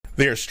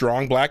They are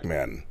strong black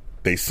men.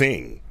 They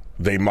sing,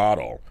 they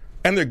model,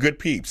 and they're good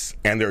peeps,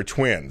 and they're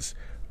twins.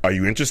 Are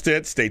you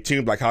interested? Stay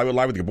tuned. Black Hollywood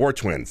Live with the Gabor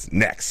Twins.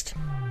 Next.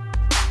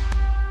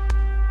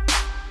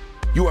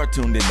 You are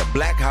tuned in to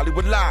Black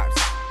Hollywood Lives.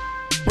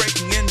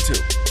 Breaking into.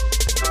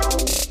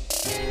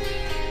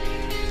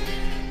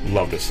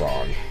 Love this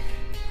song.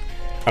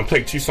 I'm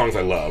playing 2 songs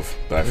I love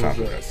that I found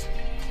for this.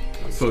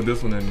 So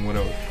this one and what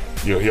else?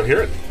 You'll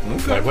hear it.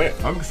 Okay. I play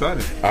it. I'm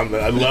excited.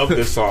 I love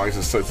this song.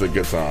 It's a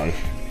good song.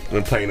 I've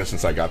been playing it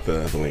since I got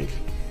the link.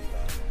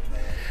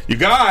 You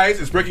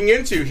guys, it's Breaking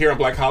Into here on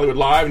Black Hollywood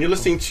Live, and you're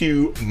listening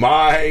to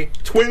my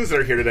twins that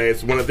are here today.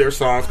 It's one of their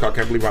songs called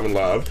Can't Believe I'm in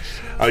Love.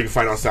 You can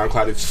find it on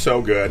SoundCloud. It's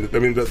so good. I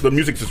mean, the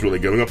music's just really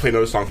good. We're going to play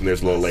another song from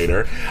theirs a little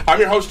later. I'm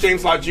your host,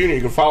 James Lott Jr. You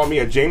can follow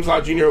me at James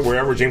Lott Jr.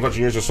 wherever James Lott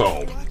Jr.'s are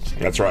sold.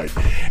 That's right.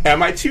 And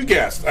my 2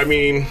 guests, I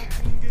mean,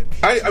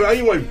 I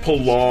didn't want to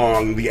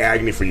prolong the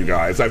agony for you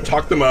guys. I've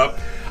talked them up.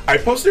 I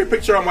posted a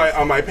picture on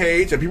my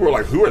page, and people were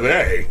like, "Who are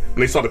they?"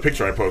 And they saw the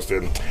picture I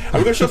posted. I'm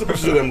going to show some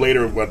pictures of them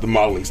later with the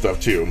modeling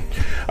stuff too.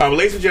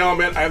 Ladies and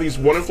gentlemen, I have these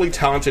wonderfully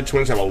talented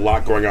twins. Have a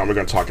lot going on. We're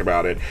going to talk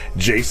about it.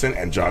 Jason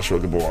and Joshua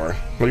Gabor.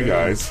 What are you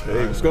guys?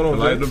 Hey, what's going on?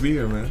 Glad to be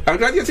here, man. I'm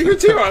glad you're here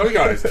too. How are you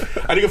guys?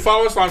 And you can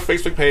follow us on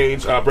Facebook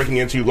page, Breaking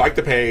Into. Like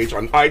the page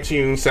on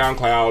iTunes,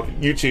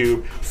 SoundCloud,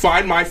 YouTube.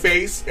 Find my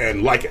face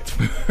and like it.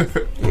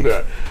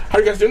 How are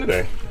you guys doing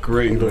today?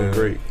 Great, doing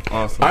great.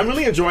 Awesome. I'm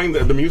really enjoying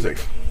the music.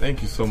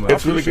 Thank you so much.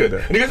 It's really good.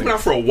 And you guys have been out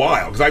for a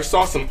while, because I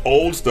saw some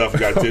old stuff you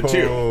guys did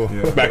too,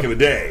 back in the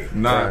day.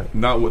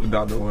 Not with the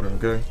doctor order,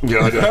 okay? Yeah,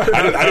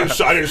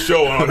 I didn't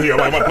show on here.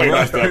 I'm not playing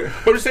that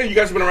stuff. But I'm just saying, you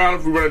guys have been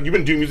around. You've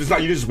been doing music. It's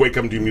not you just wake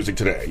up and do music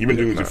today. You've been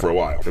doing music for a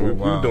while. We've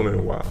been doing it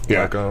a while.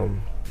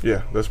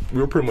 Yeah.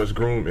 We're pretty much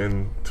groomed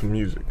into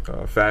music,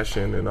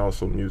 fashion, and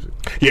also music.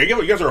 Yeah,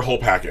 you guys are a whole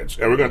package,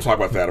 and we're going to talk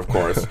about that, of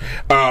course.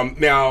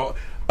 Now.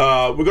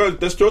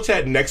 Let's go to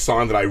that next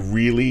song that I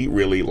really,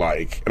 really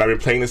like. And I've been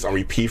playing this on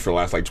repeat for the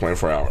last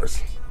 24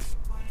 hours.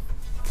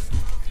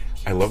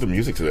 I love the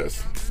music to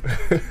this.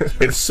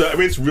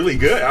 It's really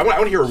good. I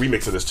want to hear a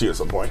remix of this too at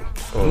some point.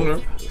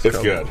 It's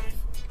good.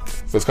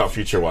 So it's called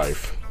Future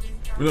Wife.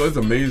 It's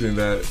amazing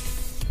that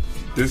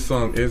this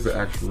song is the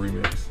actual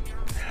remix.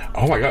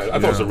 Oh my God, I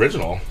thought it was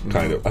original,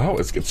 kind of. Oh,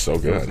 it's so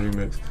good. It's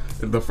remix.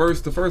 The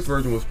first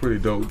version was pretty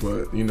dope,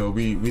 but we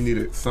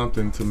needed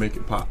something to make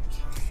it pop.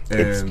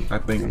 And I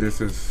think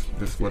this is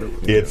what it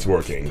was. It's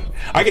working.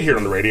 I can hear it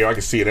on the radio. I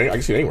can see it. I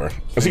can see it anywhere.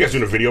 I see you guys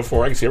doing a video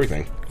for it. I can see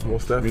everything.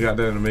 Most definitely. We got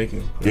that in the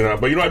making. But you know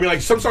what I mean?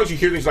 Like, some songs you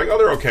hear things like, oh,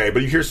 they're okay.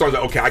 But you hear songs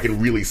like, okay, I can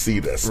really see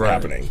this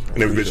happening.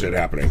 And envision it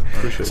happening.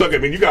 So, okay, I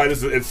mean, you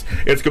guys, it's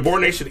Gabor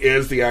Nation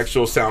is the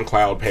actual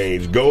SoundCloud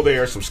page. Go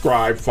there,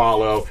 subscribe,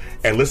 follow,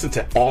 and listen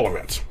to all of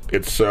it.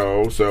 It's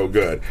so, so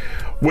good.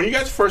 When you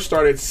guys first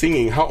started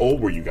singing, how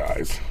old were you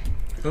guys?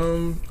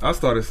 I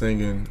started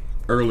singing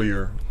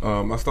earlier.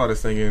 I started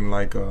singing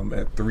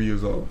at 3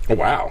 years old. Oh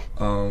wow!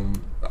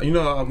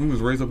 We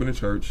was raised up in the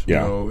church,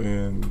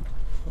 in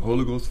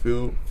Holy Ghost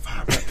filled,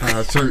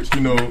 baptized church.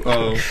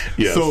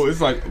 Yes. So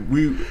it's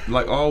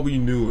all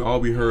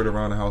we heard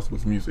around the house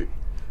was music,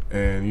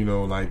 and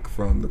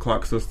from the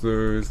Clark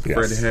Sisters,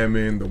 Freddie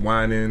Hammond, the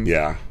Whining,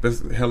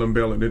 that's Helen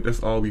Bell, and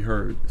that's all we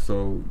heard.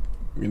 So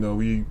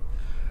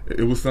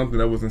it was something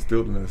that was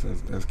instilled in us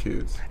as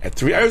kids. At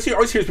 3, I always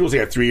hear people say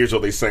at 3 years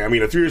old they sing. I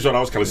mean, at 3 years old I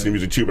was kind of listening to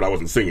music too, but I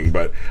wasn't singing.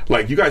 But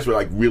you guys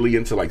were really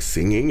into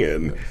singing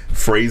and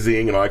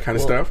phrasing and all that kind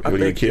of stuff. I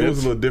think it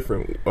was a little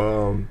different.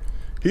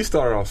 He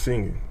started off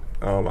singing.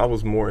 I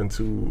was more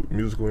into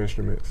musical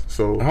instruments.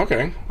 So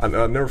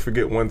I'll never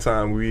forget one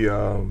time we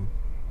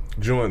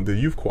joined the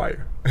youth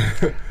choir.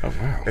 Oh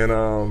wow!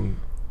 And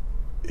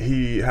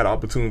he had an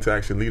opportunity to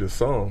actually lead a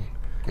song.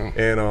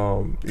 And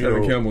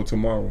Tevin Campbell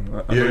tomorrow.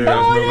 What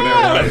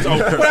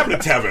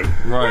happened to Tevin?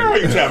 Where are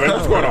you, Tevin?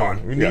 What's going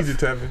on? We need you,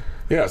 Tevin.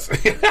 Yes.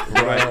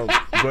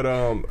 But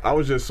I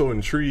was just so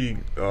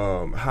intrigued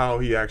how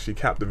he actually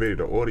captivated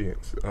the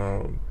audience.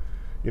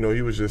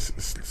 He was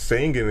just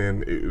singing,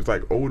 and it was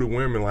like older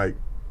women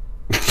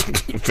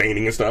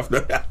fainting and stuff.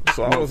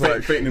 So I was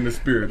fainting in the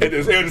spirit. It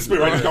is in the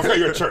spirit. Right? I forgot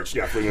you're at church.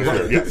 Yeah, fainting in the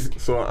spirit. Yes.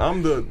 So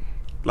I'm the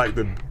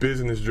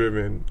business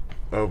driven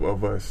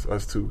of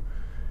us two.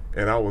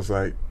 And I was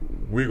like,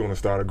 we're going to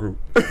start a group.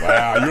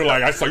 Wow. You were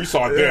like, you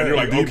saw it then. You're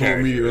like,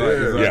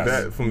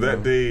 okay. From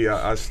that day,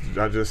 I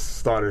just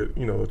started,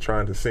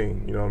 trying to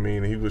sing. You know what I mean?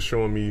 And he was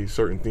showing me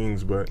certain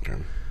things. But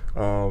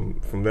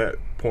from that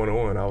point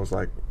on, I was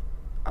like,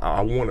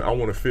 I want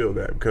to feel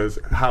that. Because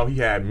how he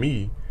had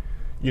me,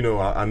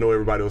 I know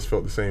everybody else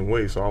felt the same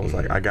way. So I was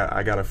like, I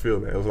got to feel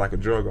that. It was like a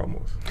drug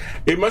almost.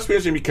 It must be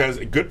interesting because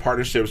good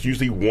partnerships,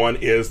 usually one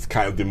is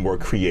kind of the more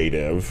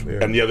creative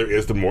and the other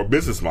is the more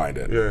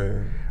business-minded.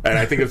 Yeah. And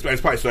I think it's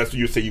probably, so that's what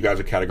you say you guys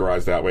are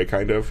categorized that way,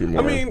 kind of? You're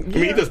more,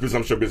 he does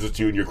business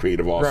too, and you're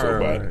creative also.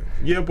 Right.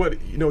 Yeah, but,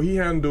 he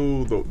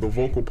handled the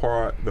vocal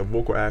part, the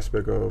vocal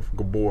aspect of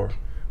Gabor,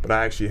 but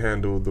I actually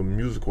handled the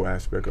musical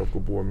aspect of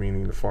Gabor,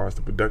 meaning as far as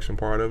the production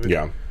part of it.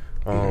 Yeah.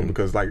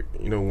 Because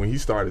when he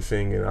started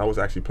singing, I was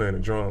actually playing the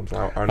drums.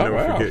 I'll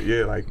never forget.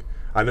 Yeah,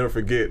 I never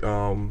forget.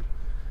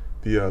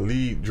 the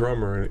lead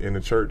drummer in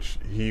the church,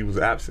 he was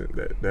absent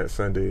that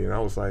Sunday, and I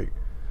was like,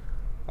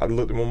 I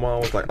looked at my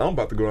mom, was like, I'm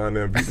about to go down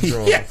there and beat the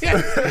drums.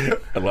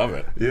 I love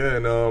it. Yeah,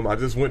 and I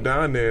just went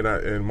down there,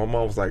 and my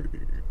mom was like,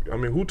 I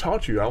mean, who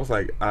taught you? I was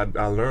like, I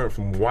learned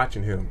from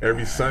watching him.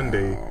 Every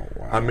Sunday,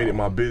 I made it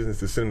my business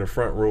to sit in the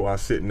front row. I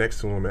sit next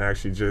to him and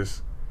actually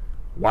just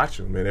watch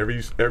him. And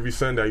every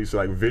Sunday, I used to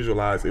like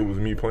visualize it was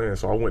me playing.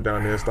 So I went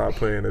down there and started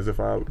playing as if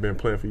I've been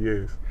playing for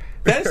years.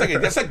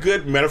 That's a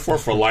good metaphor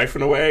for life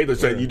in a way.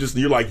 That's you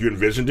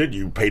envisioned it,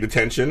 you paid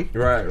attention,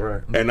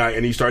 right,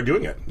 and you started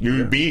doing it.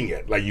 You're being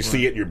it, like you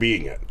see it, you're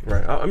being it.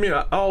 Right. I mean,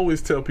 I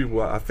always tell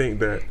people I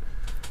think that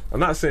I'm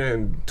not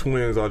saying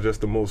twins are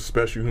just the most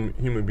special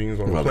human beings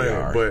on the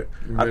planet, but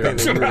I think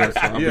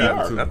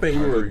I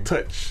think we were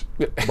touched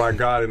by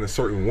God in a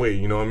certain way.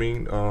 You know what I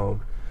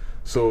mean?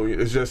 So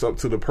it's just up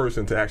to the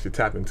person to actually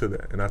tap into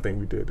that, and I think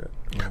we did that.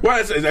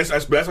 Well, that's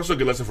also a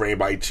good lesson for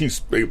anybody too.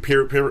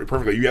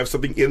 Perfectly, you have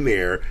something in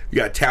there, you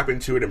got to tap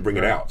into it and bring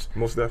it out.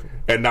 Most definitely,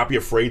 and not be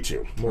afraid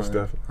to. Most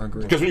definitely, I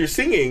agree. Because when you're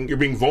singing, you're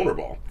being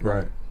vulnerable.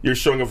 Right. You're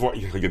showing a voice.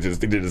 They did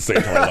it at the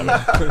same time. I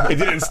love it. It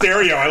did it in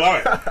stereo. I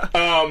love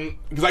it.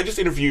 Because I just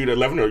interviewed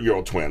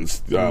 11-year-old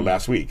twins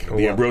last week.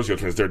 The Ambrosio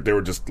twins. They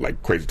were just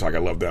like crazy talk. I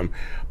love them.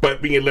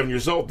 But being 11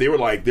 years old, they were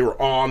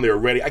on. They were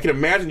ready. I can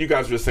imagine you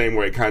guys were the same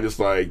way. Kind of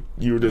just like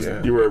you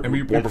were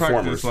one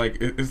performers.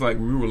 It's like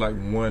we were like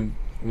one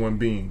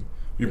being.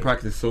 We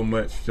practiced so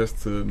much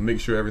just to make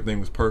sure everything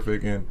was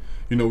perfect, and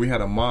we had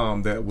a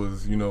mom that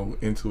was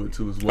into it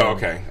too as well.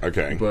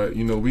 Okay. But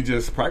we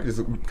just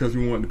practiced because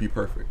we wanted to be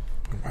perfect.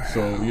 Wow.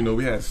 So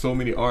we had so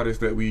many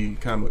artists that we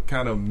kind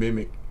of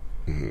mimic.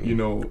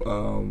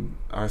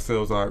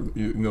 Ourselves.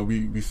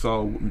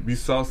 We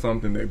saw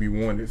something that we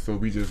wanted, so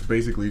we just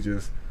basically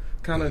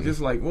kind of just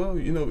like, well,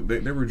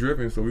 they were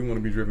driven, so we want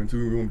to be driven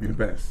too. We want to be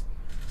the best.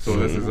 So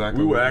that's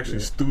exactly. We were actually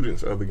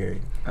students of the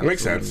game.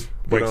 Makes sense.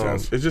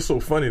 It's just so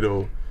funny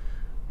though.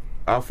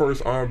 Our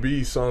first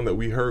R&B song that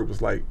we heard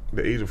was like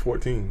the age of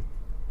 14.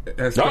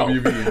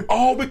 SWV.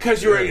 Oh,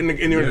 because you're in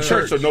the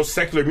church, so no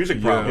secular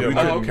music problem.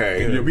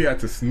 Okay. We had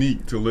to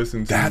sneak to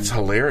listen to. That's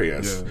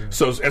hilarious. Yeah.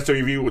 So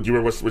SWV, do you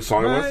remember which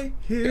song it was?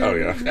 Here. Oh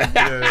yeah.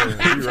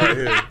 Right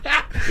here.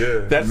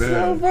 Yeah. That's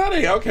so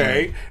funny.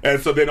 Okay. Yeah.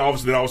 And so then all of a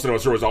sudden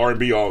it was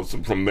R&B all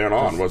from then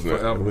on, wasn't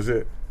it? That was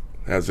it.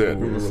 That's it.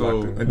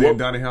 And then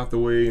Donny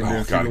Hathaway, and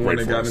then Stevie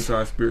Wonder got into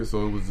our spirit,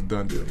 so it was a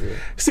done deal. Yeah.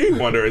 Stevie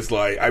Wonder is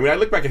like, I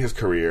look back at his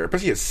career,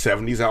 especially his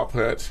 70s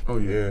output. Oh,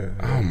 yeah.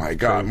 Oh, my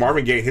God. Crazy.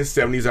 Marvin Gaye, his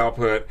 70s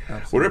output,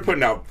 where they're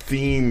putting out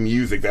theme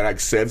music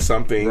that said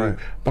something,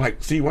 but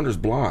like Stevie Wonder's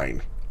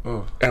blind.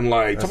 Oh, and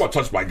talk about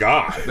touched by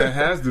God. That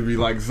has to be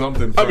like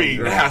something.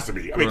 It has to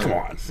be. Come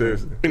on.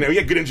 Seriously. You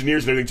had good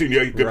engineers and everything too. You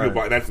had good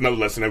people. That's another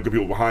lesson. Have good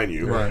people behind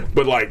you. Right.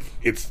 But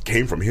it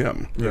came from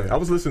him. Yeah. I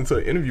was listening to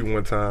an interview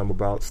one time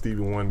about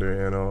Stevie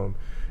Wonder, and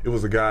it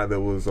was a guy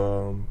that was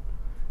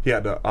he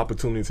had the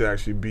opportunity to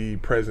actually be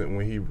present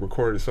when he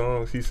recorded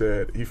songs. He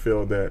said he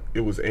felt that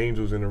it was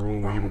angels in the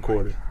room when he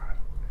recorded.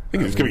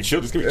 Just give me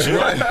chill. Just give me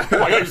chill. Oh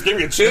my God, just give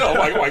me a chill. Oh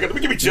my God,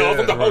 give me chill.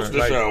 I'm the host of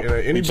the show.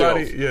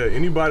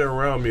 Anybody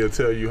around me will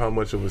tell you how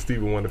much of a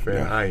Stevie Wonder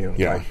fan I am.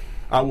 Yeah.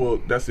 I will.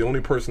 That's the only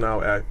person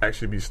I'll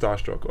actually be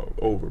starstruck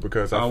over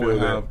because I feel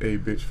have a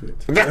bitch fit.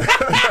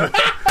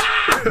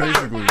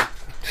 Basically.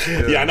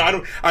 Yeah,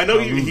 no, I know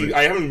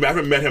I haven't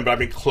met him, but I've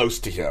been close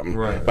to him.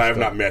 Right. But I have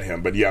not met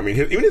him. But yeah,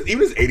 even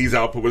his 80s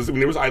output was.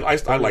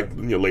 I like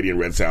Lady in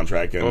Red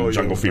soundtrack and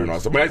Jungle Fever and all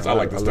stuff. I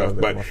like this stuff.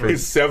 But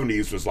his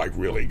 70s was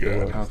really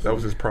good. Yeah, that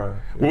was his prime.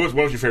 Yeah. What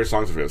was your favorite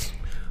songs of his?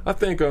 I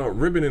think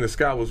 "Ribbon in the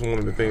Sky" was one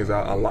of the things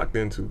I locked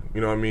into.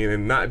 You know what I mean,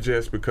 and not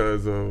just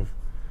because of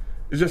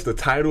it's just the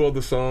title of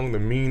the song, the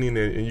meaning,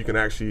 and you can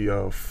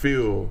actually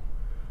feel.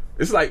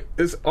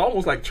 It's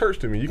almost like church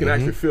to me. You can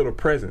actually feel the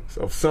presence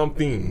of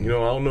something. I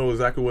don't know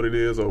exactly what it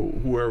is or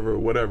whoever or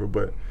whatever,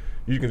 but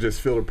you can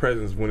just feel the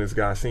presence when this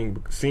guy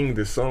sing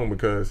this song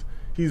because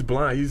he's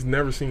blind. He's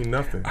never seen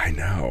nothing. I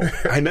know.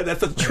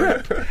 That's a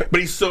trip. But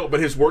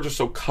his words are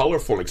so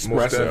colorful and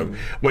expressive.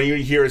 When you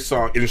hear his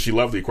song, "Isn't She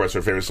Lovely?" Of course,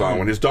 her favorite song.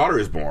 When his daughter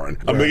is born,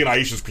 a million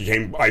Aishas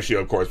became Aisha,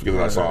 of course, because of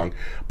that song.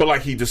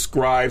 But he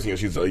describes,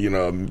 she's 2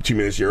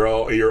 minutes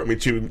old,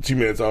 2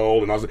 minutes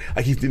old, and I was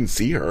he didn't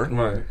see her,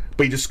 right?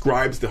 But he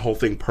describes the whole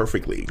thing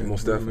perfectly.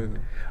 Most definitely.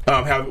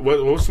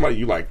 What was somebody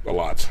you like a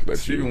lot?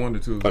 Stevie Wonder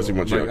too. I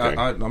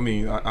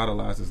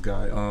idolize this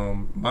guy.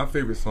 My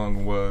favorite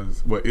song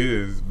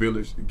is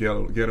Village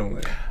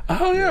Ghettoland.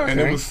 Oh yeah, okay.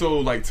 And it was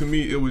so to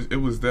me it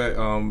was that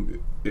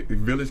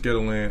Village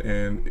Ghettoland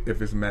and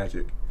If It's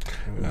Magic.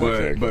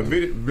 But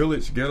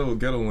Village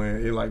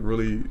Ghettoland, it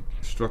really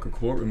struck a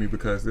chord with me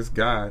because this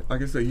guy,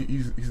 like I said,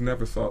 he's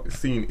never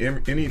seen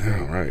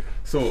anything. Oh, right.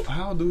 So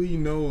how do he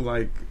know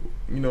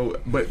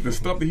but the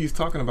stuff that he's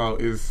talking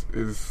about is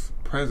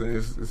present.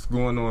 It's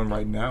going on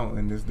right now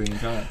in this day and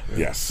time.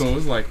 Yes. So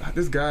it's like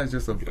this guy's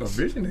just a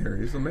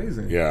visionary. It's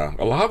amazing. Yeah,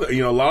 a lot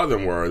of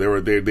them were.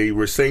 They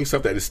were saying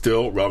stuff that is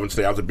still relevant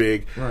today. I was a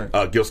big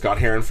Gil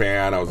Scott-Heron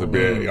fan. I was a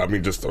big. I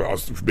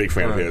was a big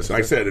fan of his. And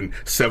like I said, in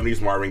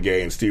 '70s Marvin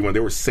Gaye and Stevie Wonder,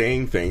 they were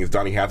saying things.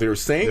 Donny Hathaway, they were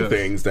saying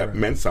things that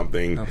meant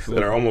something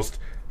that are almost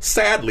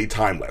sadly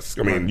timeless.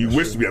 I mean, you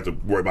wish we have to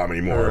worry about them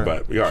anymore,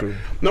 but we are.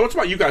 Now, what's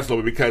about you guys a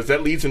little bit, because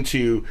that leads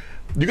into.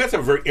 You guys have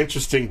a very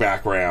interesting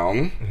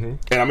background,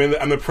 and I'm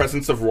in the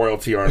presence of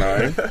royalty, aren't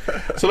I?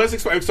 So let's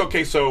explain. It's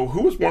okay. So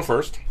who was born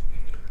first?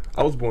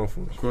 I was born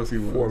first. Of course he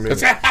was. 4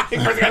 minutes.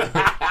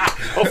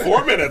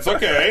 4 minutes.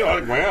 Okay.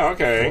 Wow.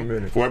 Okay. 4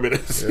 minutes. 4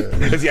 minutes.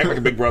 Yeah. Does he act like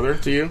a big brother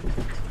to you?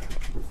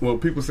 Well,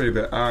 people say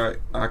that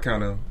I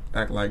kind of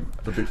act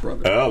like the big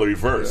brother. Oh, the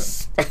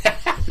reverse.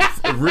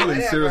 Yeah.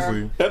 Really,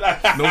 seriously.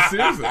 No,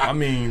 seriously. I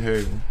mean,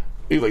 hey.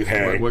 He's like,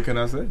 hey. What can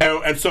I say?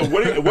 And so,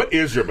 what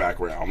is your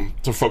background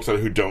to folks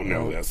who don't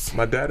know this?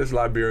 My dad is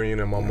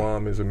Liberian and my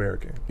mom is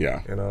American.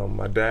 Yeah. And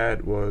my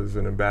dad was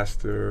an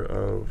ambassador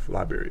of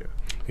Liberia.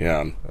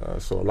 Yeah.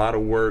 So a lot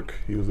of work.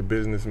 He was a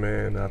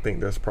businessman. I think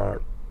that's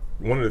probably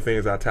one of the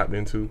things I tapped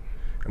into.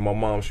 And my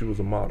mom, she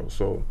was a model.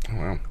 So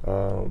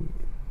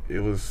it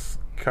was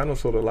kind of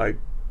sort of like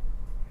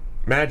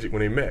magic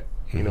when they met.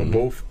 You know,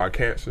 both are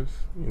cancers.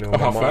 You know,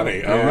 how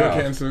funny! We're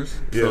cancers.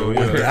 Yeah, so,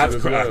 that's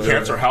a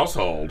cancer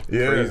household.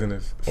 Yeah,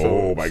 craziness.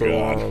 So, my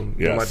God!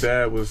 Yes. My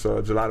dad was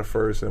July the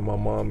 1st, and my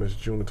mom is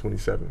June the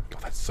 27th. Oh,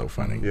 that's so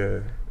funny. Yeah.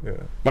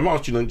 My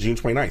mom's June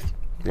 29th.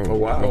 Oh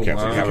wow!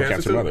 I have a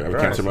cancer mother. I have a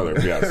cancer mother.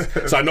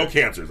 Yes. So I know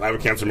cancers. I have a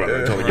cancer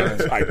mother. I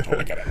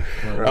totally get it.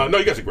 No,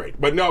 you guys are great.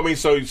 But no, I mean,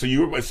 so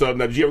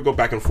now, did you ever go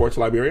back and forth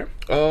to Liberia?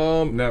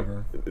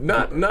 Never.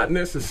 Not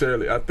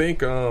necessarily. I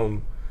think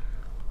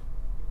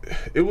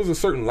it was a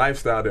certain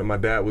lifestyle that my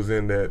dad was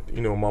in that,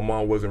 you know, my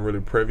mom wasn't really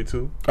privy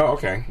to. Oh,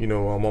 okay. You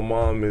know, my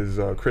mom is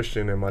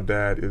Christian and my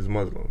dad is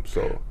Muslim.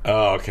 So,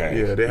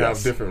 okay. Yeah, they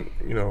have different,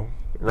 you know,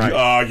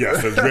 right?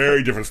 Yes, there's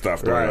very different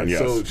stuff going on. Yes.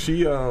 So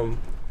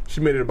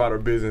she made it about her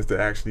business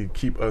to actually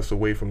keep us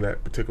away from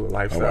that particular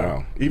lifestyle. Oh,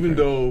 wow. Even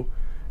though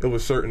there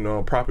was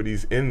certain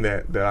properties in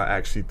that I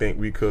actually think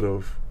we could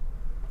have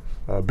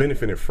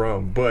benefited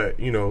from, but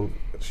you know,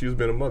 she's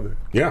been a mother.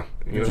 Yeah,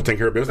 you should take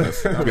care of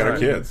business. We've got our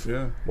kids.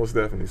 Yeah, most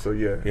definitely. So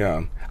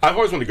yeah. I've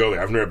always wanted to go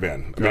there. I've never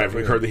been. I mean, I've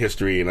heard the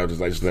history, and I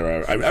just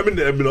never. I've been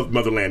to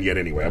motherland yet.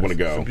 Anyway, I want to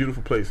go. It's a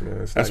beautiful place,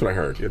 man. That's what I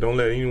heard. Yeah, don't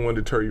let anyone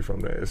deter you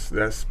from that.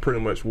 That's pretty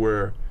much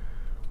where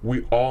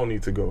we all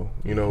need to go.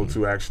 You know,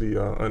 to actually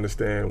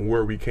understand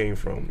where we came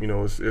from. You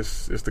know,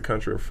 it's the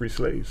country of free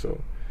slaves.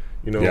 So,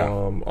 you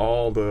know,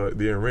 all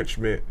the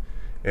enrichment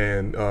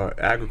and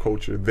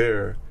agriculture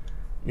there.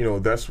 You know,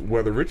 that's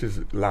where the riches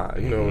lie.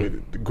 You know,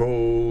 the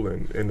gold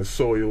and the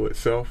soil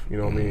itself. You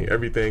know what I mean?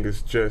 Everything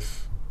is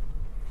just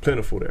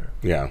plentiful there.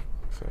 Yeah.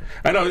 So.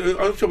 I know.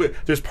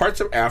 There's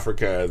parts of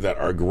Africa that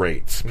are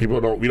great. We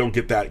don't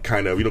get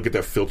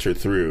that filter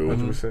through.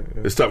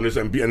 100%. The stuff,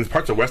 and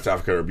parts of West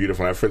Africa are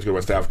beautiful. I have friends go to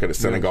West Africa, to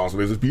Senegal, so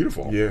it's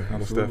beautiful. Yeah,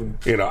 absolutely.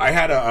 You know, I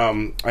had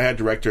a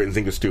director in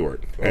Zinga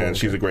Stewart, and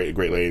she's a great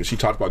lady, and she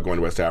talked about going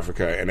to West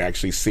Africa and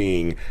actually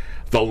seeing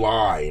the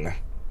line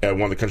at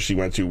one of the countries she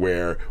went to,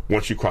 where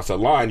once you cross that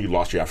line, you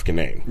lost your African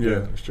name. Yeah,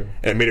 that's true.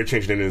 And it made her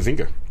change it into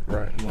Zinga.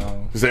 Right.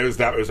 Wow. Is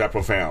that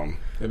profound?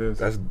 It is.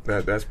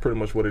 That's pretty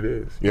much what it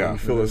is. Yeah.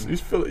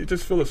 You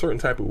just feel a certain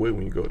type of way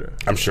when you go there.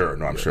 I'm sure.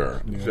 No, I'm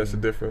sure. It's just a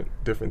different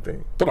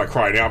thing. Don't I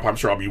cry now? I'm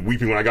sure I'll be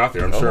weeping when I got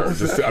there. I'm sure.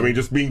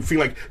 Just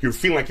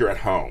feeling like you're at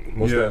home.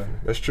 Most definitely.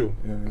 That's true.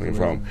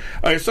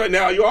 Yeah, so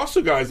now you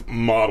also guys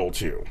model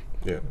too.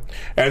 Yeah.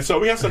 And so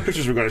we have some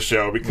pictures we're going to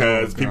show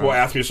because people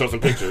asked me to show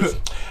some pictures.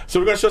 So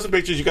we're going to show some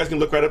pictures. You guys can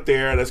look right up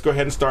there. Let's go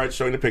ahead and start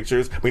showing the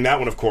pictures. I mean, that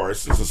one, of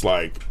course, is just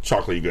like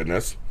chocolatey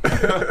goodness.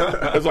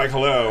 It's like,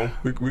 hello.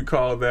 We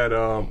call that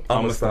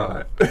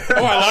homicide. Oh,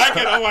 I like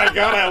it. Oh, my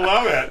God, I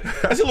love it.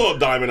 That's a little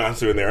diamond on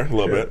in there, a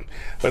little bit.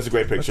 That's a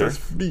great picture. That's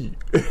feet.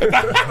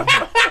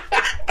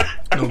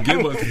 No,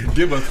 give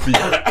us feet.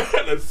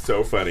 That's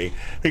so funny. Can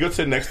we go to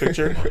the next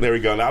picture? There we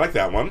go. Now, I like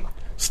that one.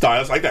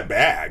 Styles, I like that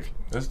bag.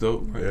 That's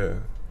dope. Right? Yeah.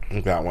 I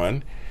like that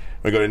one.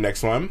 We go to the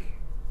next one.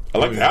 I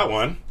like that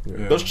one.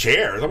 Yeah. Those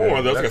chairs. I want one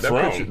of those like a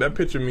throne. That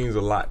picture means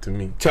a lot to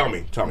me. Tell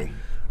me.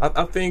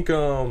 I think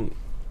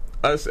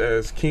us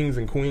as kings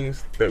and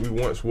queens that we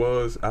once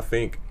was, I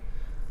think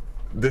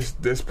this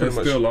pretty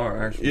much still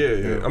are actually.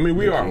 Yeah. I mean,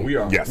 we are.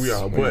 Yes, we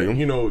are. But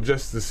you know,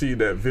 just to see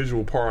that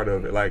visual part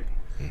of it, like,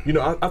 you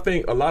know, I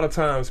think a lot of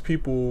times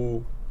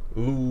people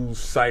lose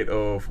sight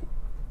of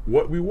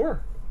what we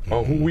were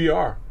or who we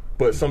are.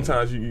 But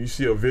sometimes you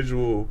see a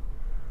visual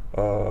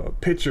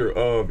picture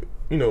of,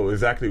 you know,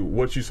 exactly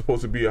what you're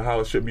supposed to be or how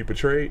it should be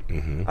portrayed.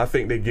 I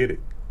think they get it.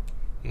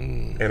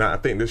 And I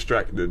think this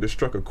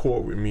struck a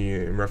chord with me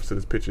in reference to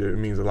this picture. It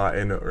means a lot,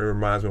 and it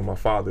reminds me of my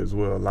father as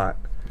well a lot.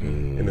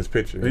 in this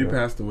picture. He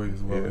passed away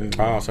as well. Yeah.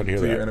 Oh, sorry to hear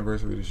that. Your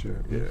anniversary this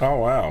year. Yeah. Oh,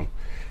 wow.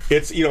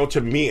 It's,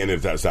 to me, and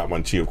that's that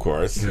one too, of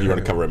course. You want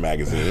to cover a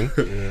magazine.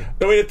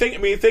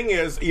 The thing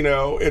is,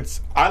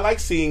 I like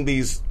seeing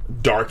these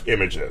dark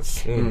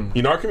images.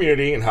 Our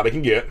community and how they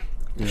can get.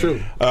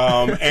 True.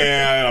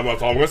 And I'm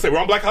going to say, we're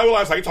on Black Hollywood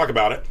Live, so I can talk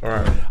about it. All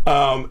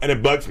right. And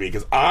it bugs me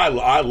because I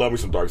love me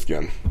some dark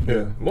skin.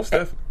 Yeah, most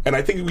definitely. And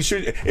I think we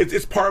should,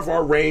 it's part of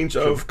our range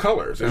of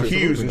colors and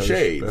hues and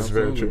shades. That's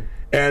very true.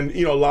 And,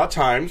 a lot of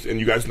times, and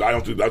you guys, I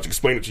don't have to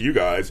explain it to you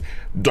guys,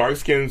 dark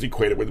skin is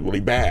equated with really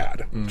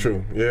bad.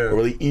 True, yeah. Or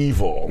really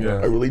evil.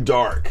 Yeah. Or really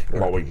dark.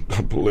 Well,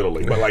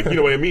 literally. But, you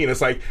know what I mean?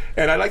 It's like,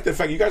 and I like the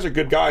fact you guys are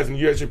good guys and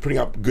you guys are putting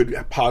out good,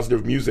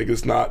 positive music.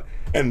 It's not,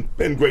 and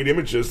great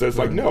images. That's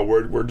like, no,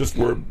 we're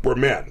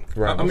men.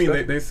 Right. I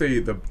mean, they say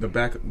the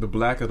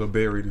blacker the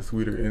berry, the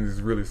sweeter, and it's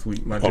really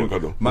sweet. My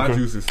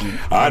juice is sweet.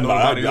 I do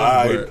not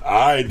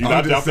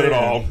doubt that at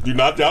all. Do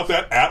not doubt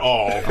that at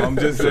all. I'm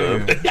just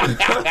saying.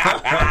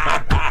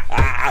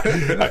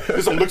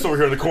 There's some looks over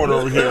here in the corner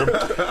over here,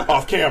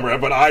 off camera,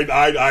 but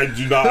I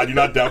do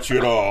not doubt you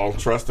at all.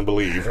 Trust and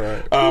believe.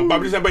 Right. But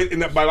I'm just saying,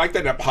 but I like that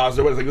in that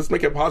positive way. It's like, let's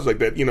make it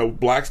positive, like that.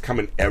 Blacks come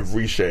in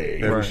every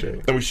shade,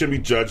 and we shouldn't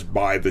be judged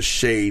by the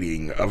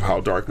shading of how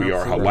dark we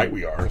are, how light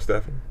we are. Most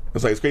definitely.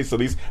 It's like, it's great. So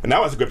and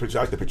now it's a good picture.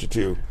 I like the picture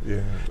too.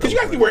 Yeah. Because you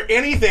guys can wear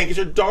anything because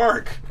you're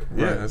dark.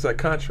 Yeah, it's like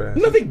contrast.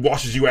 Nothing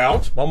washes you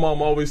out. My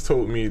mom always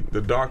told me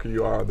the darker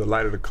you are, the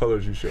lighter the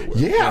colors you should wear.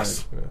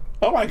 Yes. Right. Yeah.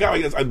 Oh my God!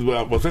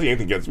 Well, especially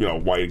anything against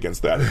white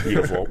against that is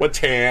beautiful. But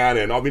tan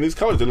and all these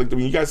colors.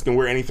 You guys can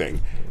wear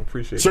anything.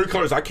 Appreciate certain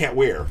colors I can't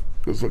wear.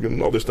 There's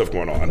all this stuff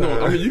going on.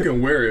 No, I mean you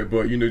can wear it,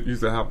 but you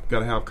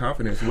gotta have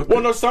confidence.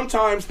 No,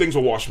 sometimes things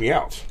will wash me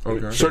out.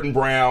 Okay. Certain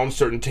browns,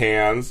 certain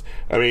tans.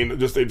 I mean,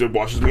 it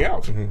washes me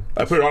out. Mm-hmm.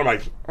 I put it on. I'm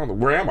like,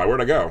 where am I?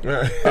 Where'd I go?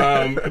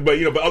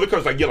 But other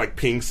colors I get like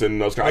pinks and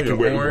those. I can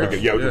wear.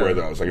 We can wear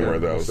those. I can wear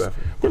those.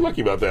 Definitely. We're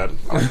lucky about that.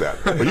 I like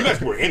that. But you guys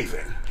can wear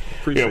anything.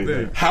 Appreciate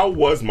that. How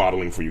was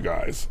modeling for you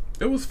guys?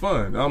 It was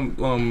fun.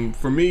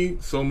 For me,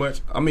 so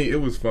much. I mean,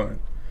 it was fun.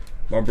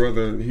 My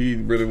brother, he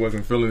really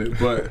wasn't feeling it,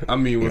 but I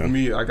mean, with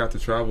me, I got to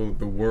travel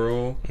the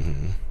world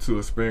to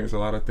experience a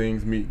lot of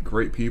things, meet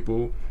great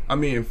people. I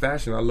mean, in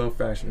fashion, I love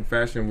fashion.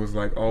 Fashion was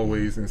like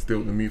always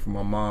instilled in me from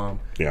my mom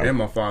and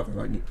my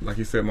father. Like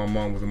you said, my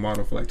mom was a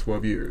model for like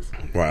 12 years.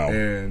 Wow.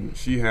 And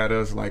she had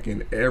us like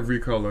in every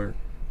color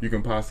you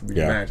can possibly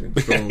imagine.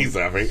 So, he's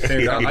laughing.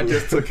 And I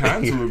just took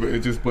time to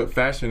it, but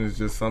fashion is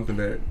just something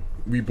that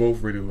we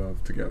both really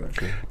love together.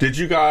 Did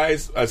you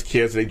guys, as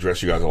kids, they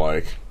dress you guys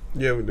alike?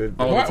 Yeah, we did.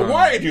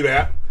 Why do you do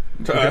that?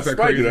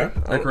 Why do that?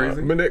 That crazy?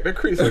 I mean, that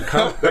creates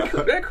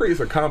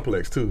a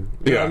complex too.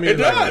 You know what I mean? It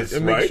does.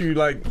 It makes you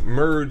like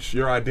merge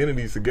your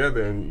identities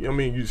together, and I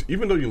mean,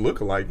 even though you look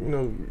alike,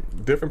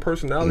 different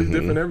personalities,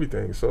 different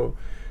everything. So,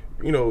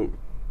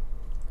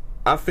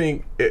 I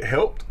think it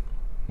helped,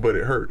 but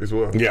it hurt as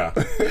well. Yeah,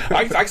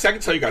 I can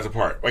tell you guys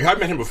apart. Like I've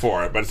met him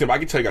before, but I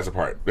can tell you guys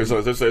apart. There's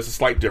a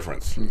slight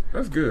difference.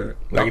 That's good.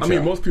 I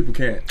mean, most people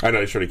can't. I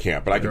know they surely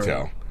can't, but I can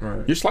tell.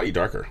 Right. You're slightly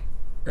darker.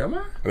 Am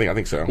I? I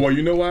think so. Well,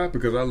 you know why?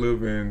 Because I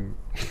live in,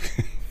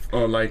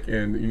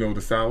 in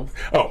the South.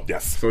 Oh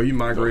yes. So he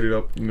migrated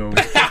up.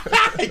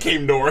 He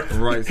came north.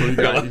 Right. So he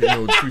got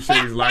 2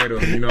 shades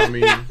lighter. You know what I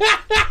mean?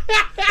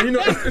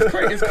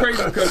 It's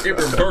crazy because it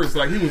reversed.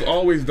 Like he was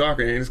always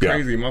darker, and it's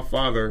crazy. My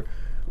father,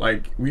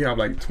 we have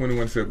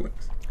 21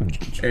 siblings.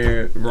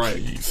 And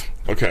Jeez.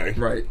 Okay.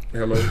 Right.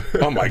 Hello.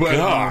 Oh my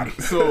God.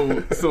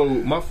 So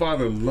my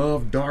father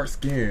loved dark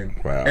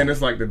skin. Wow. And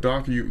it's like the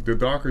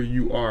darker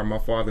you are, my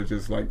father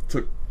just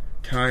took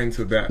kind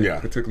to that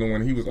particular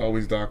one. He was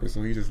always darker,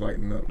 so he just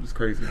lightened up. It's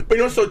crazy. But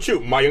it's so true.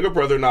 My younger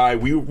brother and I,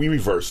 we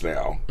reversed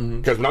now.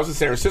 Because when I was in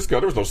San Francisco,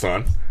 there was no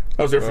sun.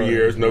 I was there for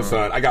years, no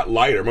sun. I got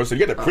lighter. Most of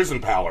you get the prison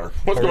pallor.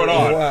 What's going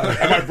on? Wow.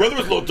 And my brother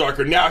was a little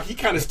darker. Now he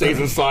kind of stays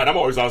inside. I'm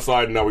always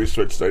outside, and now we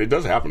switched. So it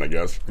does happen, I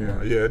guess.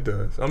 Yeah, it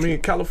does. I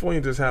mean, California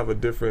just have a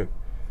different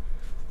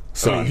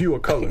sun, hue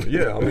of color.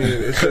 Yeah, I mean,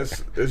 it's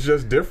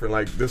just different.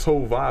 Like this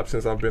whole vibe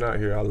since I've been out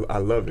here, I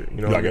love it.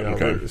 You know,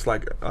 it's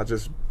like I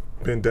just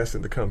been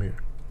destined to come here.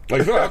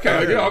 Like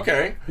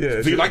okay.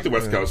 Yeah. So you like the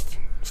West Coast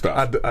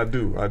stuff? I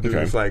do. Okay.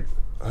 It's like,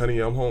 honey,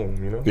 I'm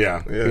home.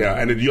 Yeah.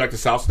 And do you like the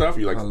South stuff?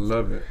 I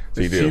love it.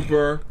 So it's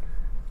cheaper.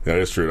 That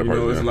is true.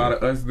 There's a lot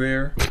of us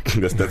there.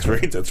 that's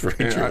very true.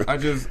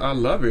 I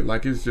love it.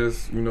 Like it's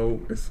just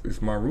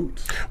it's my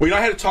roots. Well,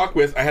 I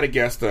had a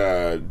guest,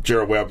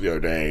 Gerald Webb, the other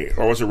day,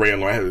 or was it Ray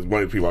Allen? I had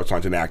one of the people I was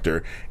talking to, an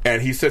actor,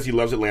 and he says he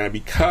loves Atlanta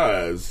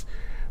because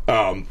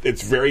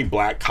it's very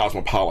black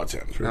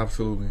cosmopolitan. True.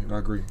 Absolutely, I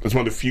agree. It's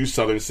one of the few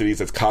southern cities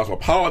that's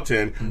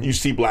cosmopolitan. Mm-hmm. You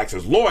see blacks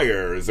as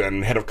lawyers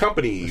and head of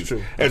companies,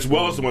 as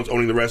well as the ones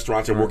owning the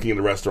restaurants and working in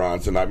the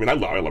restaurants. And I love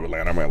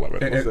Atlanta. I love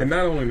it. And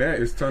not only that,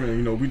 it's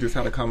turning. We just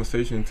had a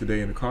conversation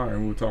today in the car,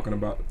 and we were talking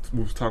about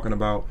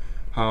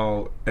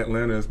how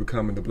Atlanta is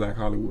becoming the Black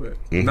Hollywood.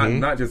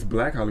 Not just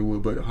Black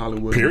Hollywood, but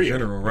Hollywood in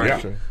general,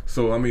 right? Yeah.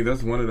 So, I mean,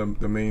 that's one of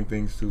the main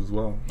things, too, as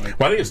well. Well,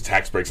 I think it's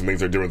tax breaks and things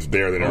they're doing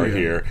there than are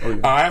here. Oh, yeah.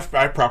 I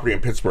have property in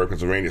Pittsburgh,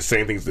 Pennsylvania.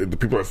 Same things. The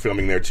people are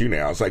filming there, too,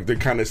 now. It's like they're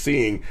kind of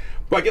seeing,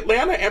 like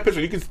Atlanta and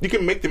Pittsburgh, you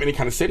can make them any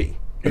kind of city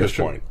at this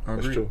point.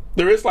 That's true.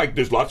 There's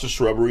lots of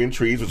shrubbery and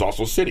trees. There's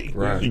also city.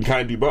 Right. You can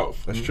kind of do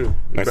both. That's true.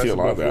 I see a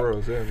lot of that.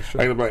 Worlds, yeah, that's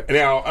true.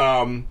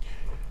 Now,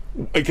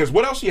 because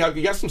what else do you have?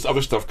 You got some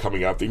other stuff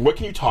coming up. What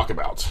can you talk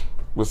about?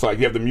 It's like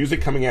you have the music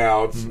coming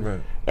out,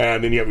 right.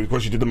 And then you have, of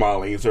course, you did the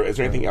modeling. Is there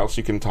anything else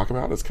you can talk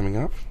about that's coming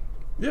up?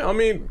 Yeah, I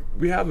mean,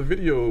 we have a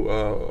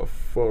video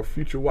for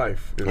Future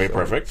Wife. Okay,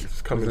 perfect.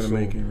 It's coming soon.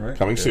 Making, right?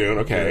 Coming soon,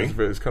 okay.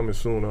 Yeah, it's coming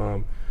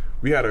soon.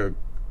 We had a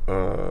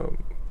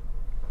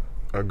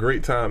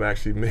great time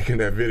actually making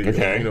that video.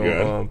 Okay,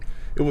 good.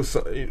 It was.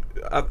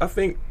 I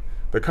think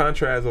the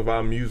contrast of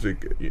our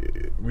music,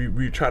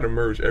 we try to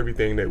merge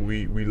everything that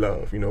we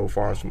love. As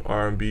far as from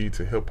R&B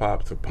to hip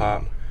hop to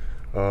pop.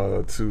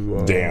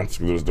 To dance,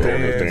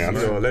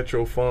 dance.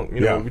 Electro funk.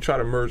 We try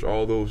to merge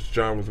all those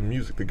genres of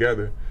music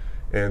together,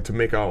 and to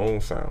make our own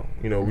sound.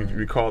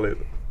 We call it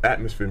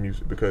atmosphere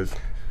music because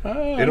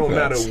it don't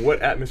matter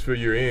what atmosphere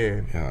you're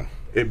in,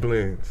 it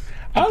blends.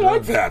 I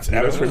like that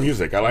atmosphere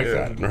music. I like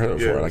that. Never heard it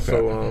before. I like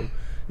that.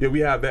 So we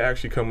have that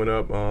actually coming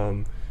up.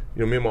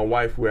 Me and my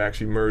wife, we're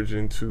actually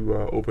merging to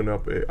open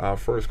up our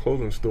first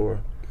clothing store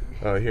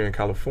here in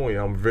California.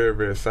 I'm very,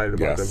 very excited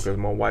about that because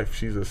my wife,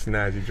 she's a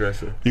snazzy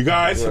dresser. You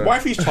guys, the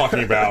wife he's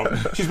talking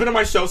about, she's been on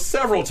my show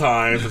several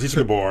times. Leticia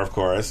Gabor, of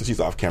course, and she's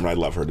off camera. I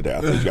love her to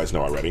death. You guys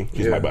know already.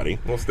 She's my buddy.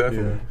 Most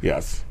definitely. Yeah.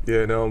 Yes.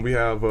 Yeah, no, we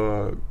have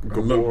a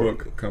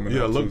lookbook coming out.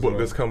 Yeah, a lookbook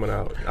that's coming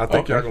out. I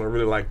think y'all gonna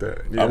really like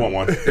that. Yeah. I want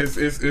one. It's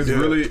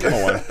really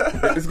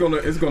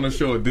it's gonna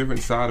show a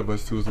different side of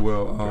us too as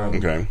well.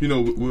 Okay.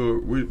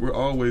 We're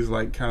always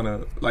like kind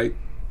of like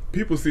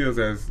people see us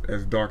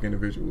as dark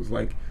individuals.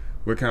 Like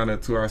we're kind of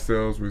to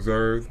ourselves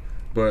reserved,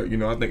 but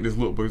I think this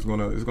lookbook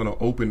is gonna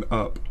open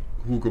up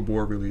who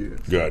Gabor really is.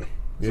 Good.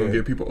 So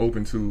get people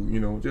open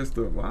to just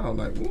the wow,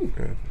 like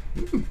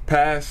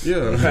past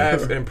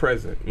and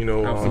present.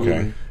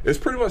 Absolutely. It's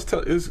pretty much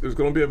it's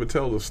gonna be able to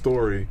tell the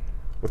story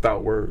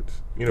without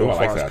words. As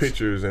far as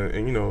pictures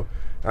and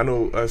I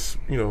know us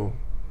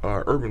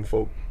urban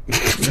folk.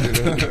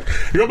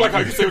 You're Black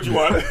Hollywood. You say what you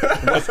want.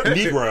 Us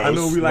Negroes. I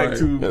know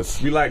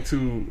we like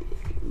to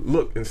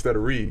look instead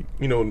of read,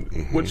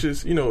 which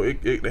is,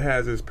 it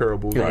has its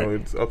parables,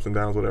 its ups and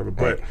downs, whatever.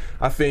 But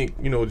I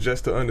think,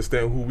 just to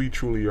understand who we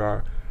truly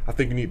are, I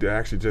think you need to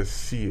actually just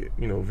see it,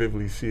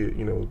 vividly see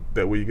it,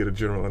 that way you get a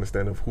general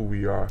understanding of who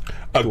we are.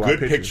 A good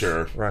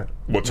picture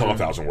will tell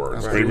 1,000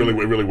 words. Right. It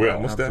really will.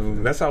 Most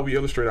definitely. That's how we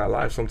illustrate our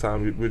lives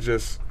sometimes. We're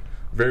just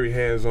very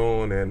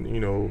hands-on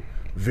and,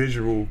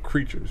 visual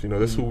creatures.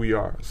 That's who we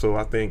are. So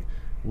I think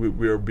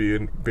we're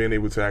being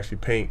able to actually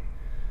paint,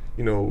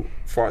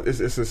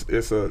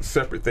 it's a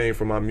separate thing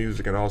from our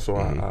music and also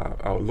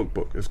our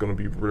lookbook. It's going to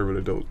be really,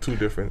 really dope. Two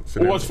different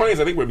scenarios. Well, what's funny is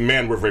I think with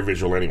men we're very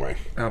visual anyway.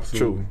 Absolutely.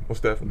 True.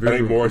 Most definitely. I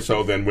think more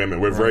so than women.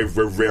 We're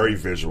very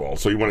visual.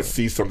 So you want to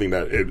see something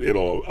that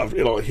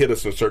it'll hit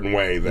us in a certain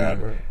way that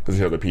doesn't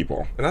hit other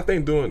people. And I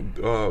think doing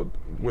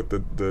with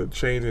the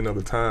changing of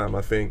the time,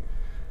 I think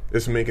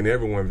it's making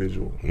everyone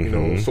visual.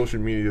 Social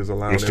media is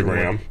allowing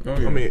Instagram.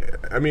 Everyone.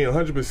 I mean,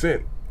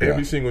 100%.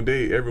 Every single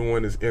day,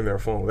 everyone is in their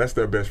phone. That's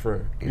their best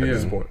friend at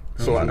this point.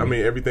 So, I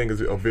mean, everything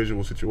is a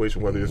visual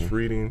situation, whether it's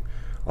reading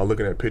or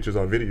looking at pictures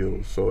or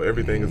videos. So,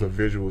 everything is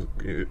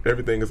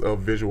everything is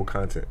visual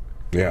content.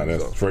 Yeah,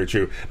 that's very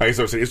true. Like I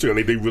said,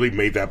 Instagram, they really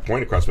made that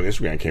point across when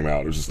Instagram came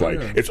out. It was just like,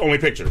 it's only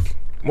pictures.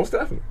 Most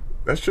definitely.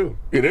 That's true.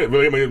 It is.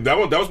 Really, I mean, that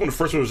was one of the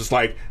first ones. Was just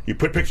like you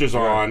put pictures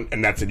on,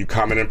 and that's it. You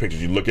comment on pictures.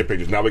 You look at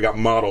pictures. Now we got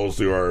models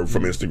who are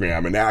from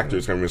Instagram and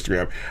actors from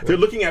Instagram. They're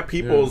looking at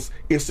people's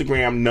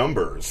Instagram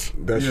numbers.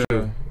 That's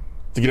true.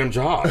 To get them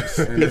jobs.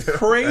 It's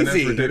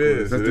crazy. It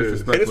is. That's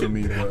disrespectful to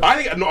me.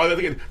 I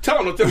think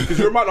tell them because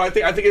you're a model. I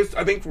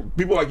think for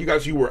people like you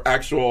guys who were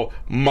actual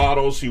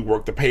models who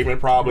worked the pavement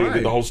probably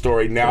did the whole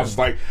story. Now it's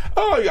like,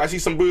 oh, I see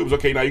some boobs.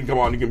 Okay, now you can come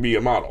on. You can be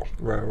a model.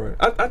 Right.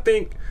 I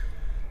think.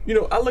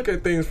 I look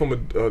at things from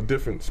a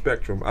different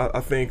spectrum.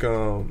 I think,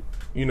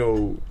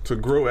 to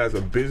grow as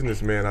a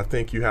businessman, I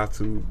think you have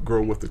to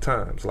grow with the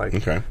times.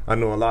 Like, I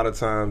know a lot of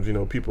times,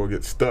 people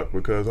get stuck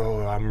because,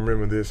 I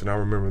remember this and I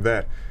remember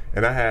that.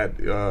 And I had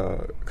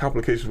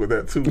complications with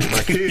that, too, with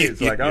my kids.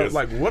 I was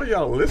like, what are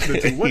y'all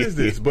listening to? What is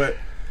this? But,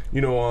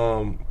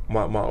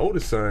 my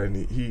oldest son,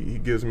 he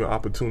gives me an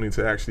opportunity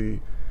to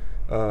actually,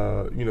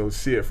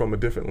 see it from a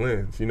different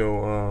lens.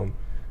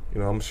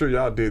 I'm sure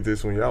y'all did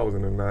this when y'all was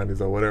in the 90s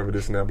or whatever,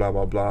 this and that, blah,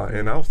 blah, blah.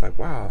 And I was like,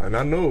 wow. And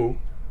I know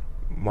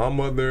my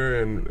mother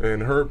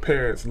and her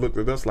parents looked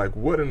at us like,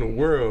 what in the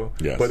world?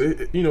 Yes. But,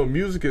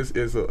 music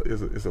is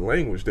a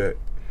language that,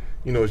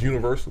 is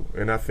universal.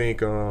 And I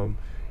think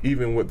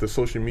even with the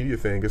social media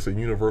thing, it's a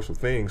universal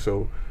thing.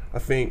 So I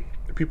think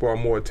people are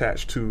more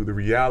attached to the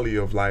reality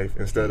of life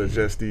instead of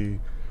just the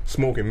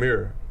smoke and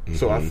mirror.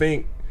 So I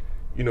think,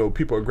 you know,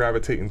 people are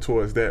gravitating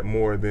towards that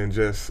more than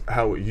just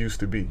how it used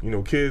to be. You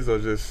know, kids are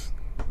just,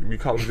 we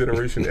call them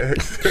Generation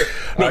X.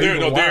 They're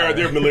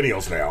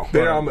millennials now.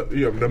 They are,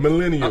 the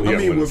millennials. I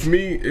mean, with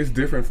me, it's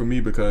different for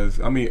me because,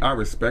 I mean, I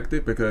respect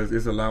it because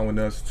it's allowing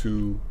us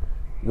to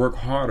work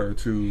harder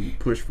to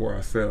push for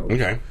ourselves.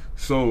 Okay.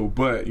 So,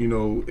 but, you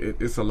know,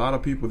 it's a lot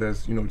of people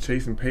that's, you know,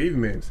 chasing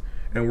pavements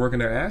and working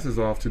their asses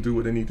off to do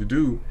what they need to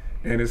do.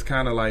 And it's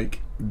kind of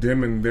like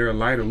dimming their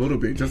light a little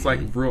bit, just like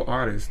real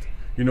artists.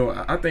 You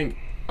know, I think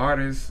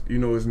artists, you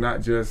know, is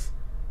not just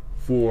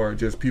for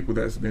just people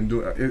that's been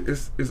doing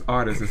it's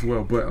artists as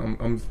well, but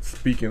I'm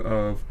speaking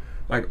of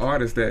like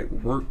artists that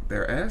work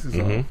their asses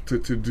off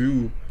to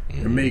do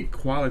and make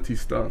quality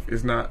stuff.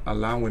 It's not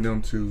allowing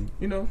them to,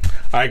 you know.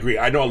 I agree.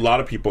 I know a lot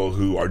of people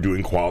who are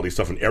doing quality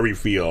stuff in every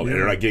field and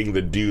they're not getting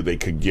the due they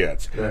could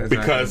get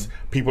because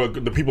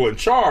the people in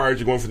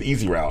charge are going for the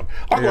easy route.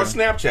 I'll go on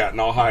Snapchat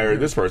and I'll hire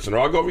this person, or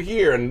I'll go over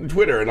here and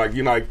Twitter and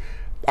like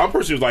I'm a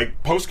person who's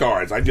like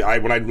postcards. I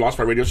when I launched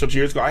my radio show 2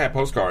 years ago, I had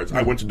postcards.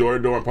 I went to door to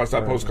door and passed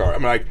out postcards. I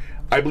mean, like,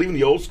 I believe in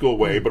the old school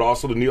way, but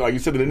also the new, like you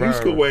said, the new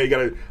school way. You got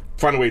to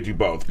find a way to do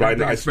both.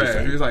 But I see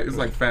it's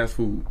like fast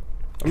food.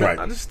 I mean,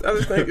 I just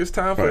think it's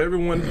time for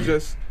everyone to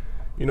just,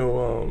 you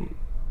know,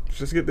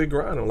 just get their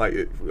grind on.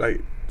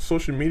 Like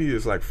social media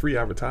is like free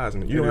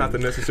advertisement. You don't have to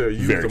necessarily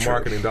use the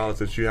marketing dollars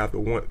that you have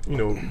to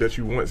that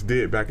you once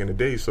did back in the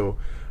day. So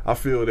I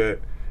feel that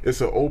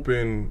it's an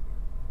open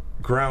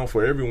ground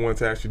for everyone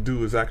to actually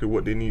do exactly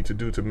what they need to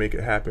do to make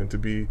it happen, to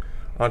be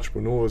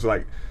entrepreneurs.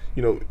 Like,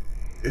 you know,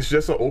 it's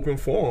just an open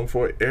forum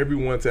for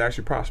everyone to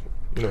actually prosper.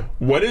 You know,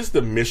 what is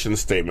the mission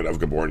statement of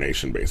Gabor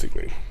Nation,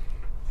 basically?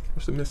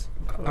 What's the mission?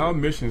 Our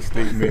mission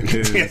statement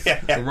is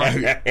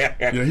right.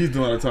 Yeah, he's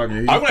doing the talking.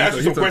 I'm going to ask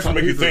you some questions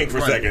to make you think for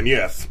a second.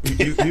 Yes,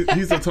 he's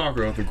the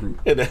talker of the group.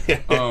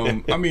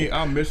 I mean,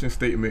 our mission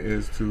statement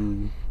is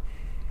to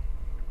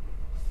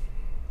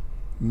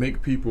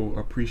make people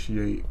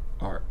appreciate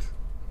art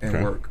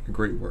and work,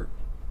 great work.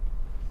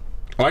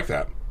 I like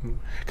that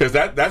because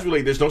that's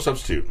really, there's no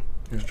substitute.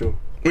 It's true.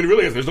 I mean, it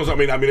really is. There's no. I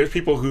mean, there's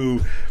people who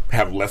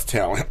have less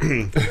talent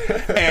and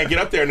get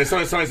up there, and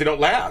sometimes they don't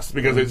last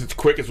because it's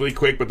quick. It's really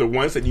quick. But the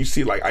ones that you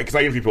see, like, because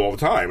I interview people all the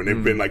time, and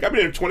they've been like, I've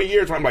been here 20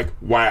 years. And I'm like,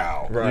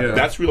 wow,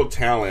 that's real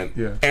talent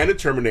and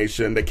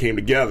determination that came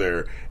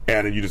together,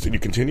 and you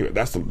continue it.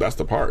 That's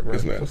the part,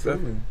 isn't it? Most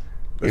definitely.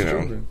 You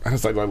know, I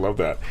love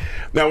that.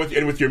 Now,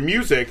 with your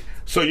music,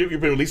 so you've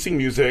been releasing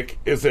music.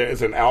 Is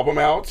an album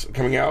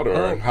coming out,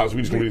 or how's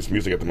we just release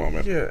music at the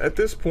moment? Yeah, at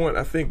this point,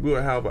 I think we'll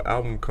have an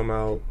album come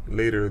out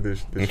later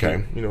this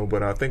year. You know,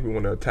 but I think we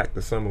want to attack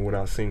the summer with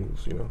our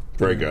singles. You know,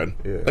 very good.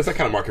 Yeah, that's that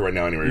kind of market right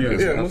now, anyway.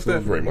 Yeah, most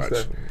definitely, very much.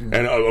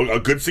 And a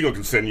good single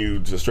can send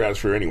you to the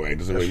stratosphere anyway. It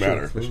doesn't really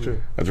matter. That's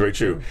true. That's very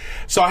true.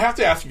 So I have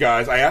to ask you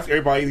guys. I ask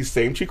everybody these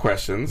same two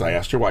questions. I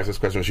asked your wife this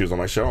question when she was on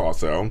my show.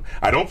 Also,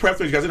 I don't prep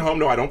them. You guys at home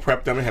know I don't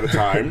prep them ahead of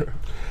time.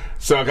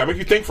 So I gotta make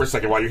you think for a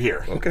second while you're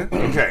here.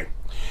 Okay.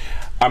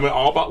 I'm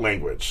all about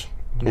language.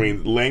 I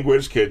mean,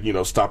 language could, you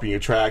know, stop you in your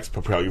tracks,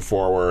 propel you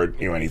forward,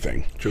 you know,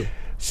 anything. True.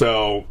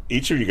 So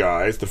each of you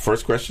guys, the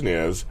first question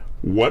is,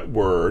 what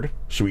word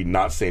should we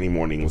not say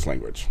anymore in English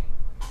language?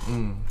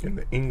 In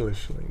the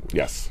English language.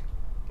 Yes.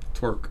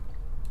 Twerk.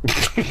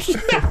 He's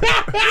like, I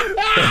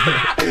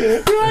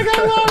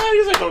love it.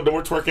 He's like, no,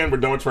 we're twerking. We're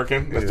done with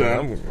twerking. That's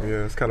done.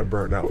 It's kind of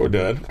burnt out. We're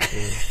done.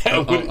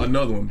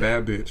 Another one,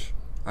 bad bitch.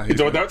 I hate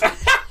that.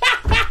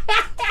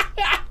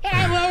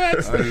 I love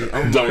it.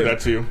 I'm done with that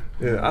too.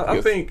 Yeah,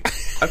 I think.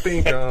 That's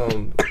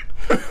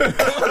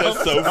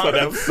so funny.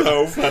 That's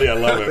so funny. I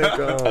love it.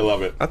 I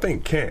love it. I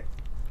think can't.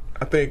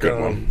 I think,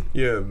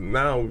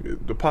 now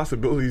the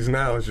possibilities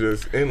now is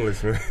just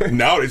endless, man.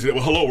 Nowadays,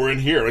 hello, we're in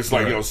here. It's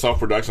like, you know,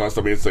 self-production and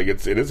stuff. It's like,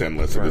 it is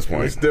endless at this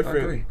point. It's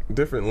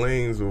different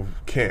lanes of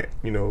can't,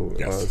 you know,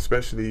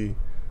 especially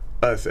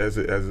us as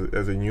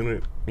a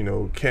unit. You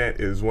know, can't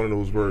is one of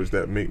those words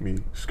that make me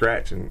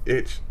scratch and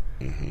itch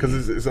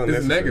because it's unnecessary.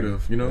 It's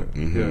negative, you know?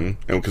 And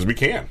because we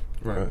can.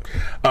 Right.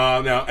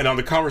 Now, and on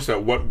the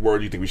conversation, what word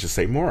do you think we should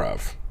say more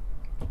of?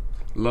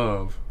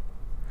 Love.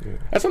 Yeah.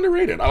 That's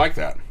underrated. I like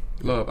that.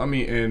 Love. I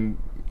mean, and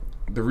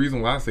the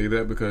reason why I say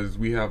that because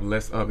we have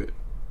less of it.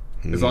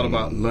 It's all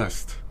about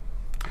lust.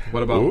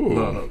 What about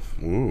love?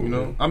 You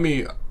know, I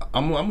mean,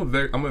 I'm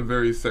a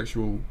very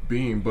sexual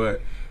being,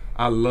 but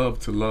I love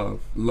to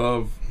love.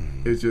 Love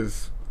is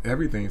just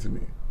everything to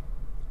me.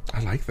 I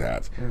like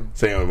that.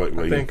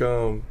 I think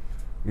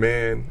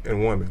man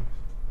and woman.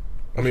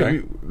 I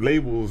mean,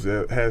 labels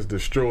has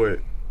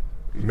destroyed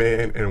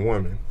man and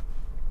woman.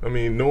 I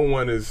mean, no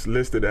one is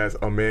listed as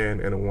a man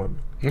and a woman.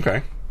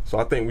 Okay. So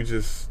I think we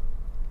just,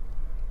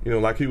 you know,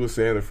 like he was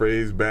saying, the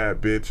phrase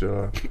 "bad bitch"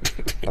 or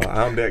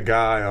 "I'm that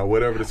guy" or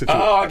whatever the situation.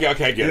 Oh, okay,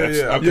 I get it.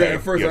 Yeah,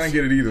 at first I didn't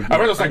get it either.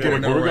 I was like, we're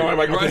going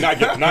like, okay, not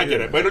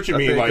get it. But what you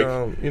mean, think,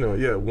 like, you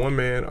know, one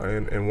man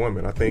and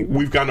woman. I think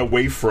we've gotten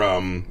away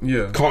from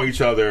calling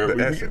each other.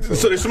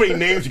 So there's so many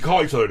names you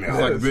call each other now.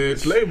 It's like bitch,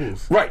 it's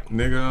labels, right?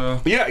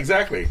 Nigga. Yeah,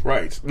 exactly.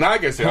 Right. Now I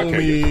guess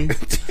homie,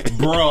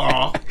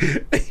 bruh.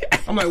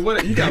 I'm like,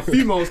 what? You got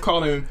females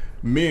calling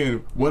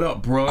men, what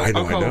up, bro? I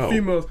know. I'm calling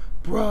females,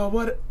 bro,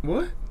 what?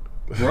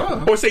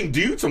 Bruh. Or saying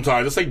dude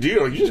sometimes. It's like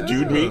dude, like, you just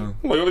dude me. I'm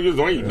like,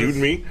 don't you dude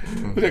me?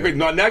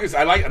 No, I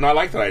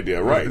like that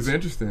idea, right? It's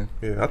interesting.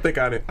 Yeah, I think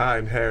I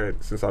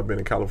inherit, since I've been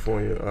in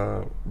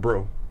California,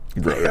 bro.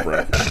 Bro.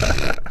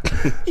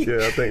 Yeah,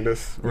 I think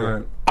that's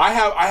right. I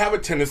have a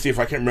tendency, if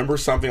I can't remember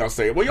something, I'll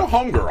say, well, you're a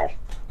homegirl.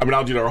 I mean,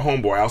 I'll do that, or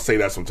homeboy. I'll say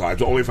that sometimes,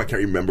 but only if I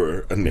can't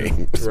remember a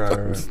name.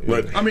 Right.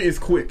 But I mean, it's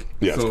quick.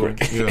 Yeah, so,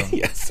 it's quick. Yeah.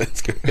 Yes,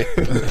 it's good.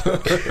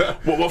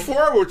 Well,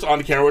 before we were on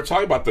the camera, we were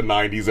talking about the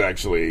 90s,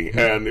 actually.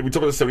 And we talked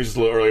about the 70s just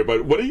a little earlier,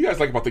 but what do you guys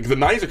like about the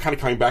 90s are kind of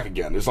coming back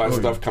again. There's a lot of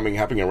stuff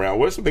happening around.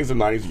 What are some things in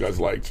the 90s you guys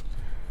liked?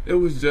 It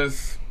was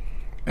just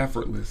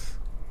effortless.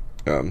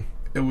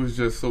 It was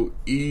just so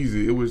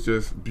easy. It was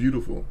just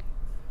beautiful.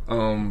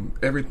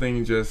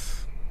 Everything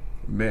just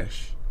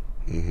meshed.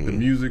 Mm-hmm. The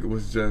music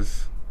was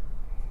just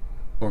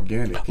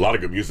organic. A lot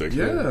of good music.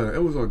 Yeah,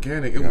 it was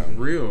organic. It was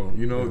real.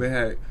 You know, they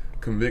had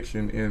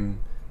conviction in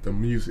the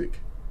music,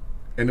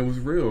 and it was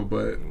real.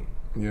 But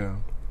yeah,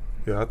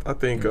 I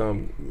think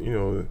you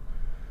know,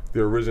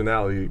 the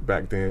originality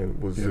back then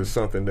was just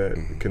something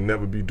that can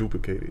never be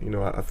duplicated. You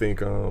know, I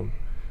think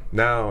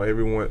now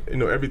everyone, you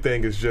know,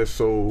 everything is just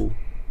so.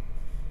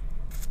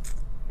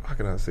 How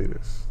can I say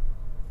this?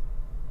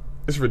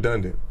 It's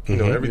redundant. You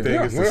know,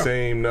 everything is the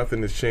same.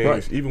 Nothing has changed.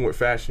 Right. Even with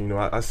fashion, you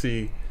know, I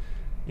see,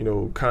 you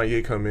know,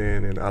 Kanye come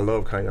in, and I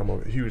love Kanye. I'm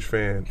a huge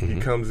fan. He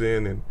comes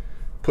in and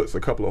puts a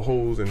couple of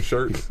holes in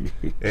shirts,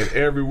 and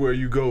everywhere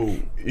you go,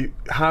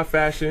 high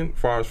fashion,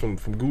 far as from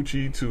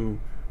Gucci to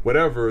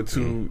whatever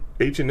to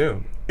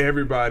H&M,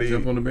 everybody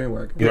jump on the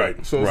bandwagon. Yeah.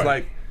 Right. So it's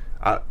like,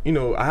 I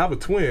have a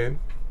twin.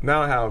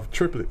 Now I have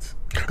triplets.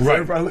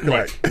 Right,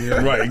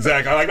 right,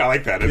 exactly. I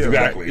like that.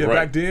 Exactly. Right.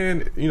 Back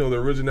then, you know, the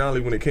originality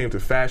when it came to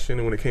fashion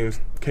and when it came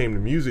to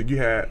music, you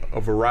had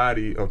a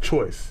variety of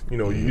choice. You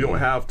know, you don't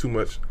have too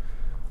much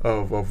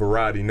of a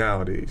variety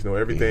nowadays. You know,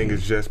 everything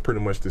is just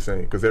pretty much the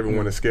same because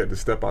everyone is scared to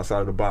step outside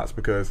of the box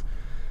because,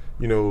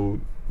 you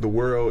know, the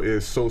world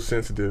is so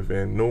sensitive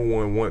and no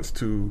one wants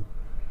to.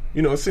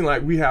 You know, it seems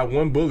like we have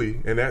one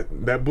bully, and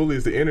that bully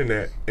is the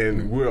internet,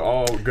 and we're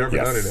all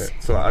governed under that.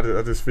 So I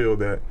just feel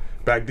that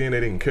back then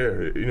they didn't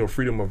care. You know,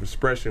 freedom of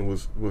expression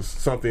was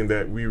something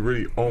that we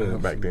really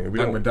owned back then.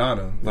 Like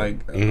Madonna.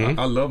 Like,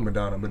 I love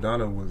Madonna.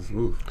 Madonna was,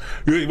 oof.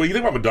 When you think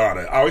about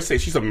Madonna, I always say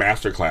she's a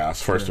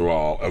masterclass, first of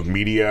all, of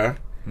media.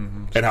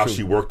 And how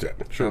she worked it.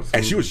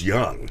 And she was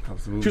young.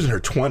 Absolutely. She was in her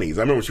 20s.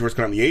 I remember when she first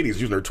came out in the 80s,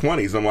 she was in her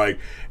 20s. I'm like,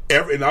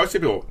 and I always say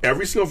to people,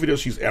 every single video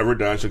she's ever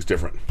done, she looks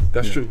different.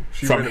 That's true.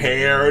 From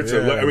hair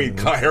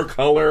to, hair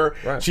color.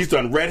 Right. She's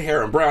done red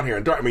hair and brown hair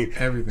and dark. I mean,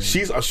 everything.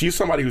 She's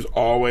somebody who's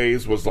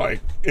always was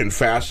like in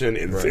fashion,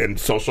 in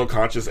social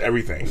conscious,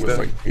 everything. It was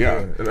like,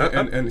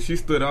 And she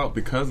stood out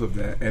because of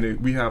that. And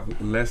we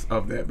have less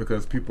of that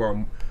because people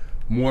are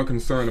more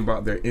concerned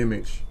about their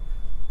image.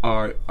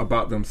 Are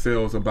about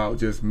themselves, about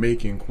just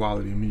making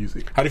quality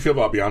music. How do you feel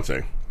about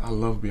Beyonce? I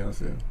love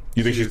Beyonce.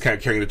 You think she's kind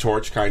of carrying the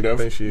torch, kind of?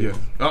 I think she is.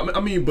 Yeah. I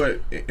mean,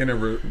 but in a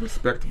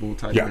respectable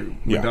type way.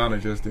 Madonna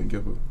just didn't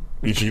give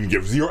a... She didn't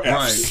give 0 Fs.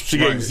 Right. She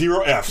gave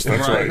 0 Fs.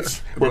 That's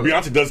right. Well,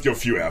 Beyonce does give a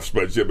few Fs,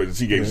 but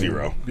she gave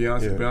 0.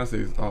 Beyonce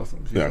is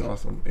awesome. She's an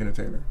awesome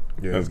entertainer.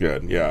 Yeah. That's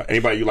good. Yeah.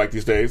 Anybody you like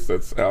these days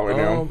that's out right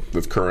now?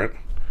 That's current?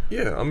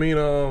 Yeah. I mean,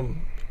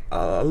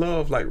 I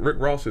love, like, Rick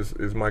Ross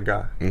is my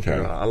guy. Okay.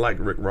 You know, I like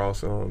Rick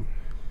Ross. You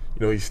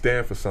know, he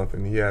stands for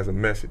something. He has a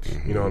message.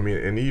 You know what I mean?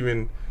 And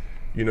even,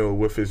 you know,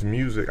 with his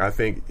music, I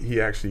think he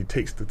actually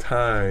takes the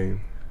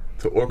time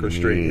to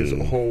orchestrate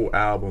his whole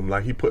album.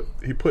 Like, he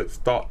puts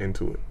thought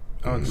into it.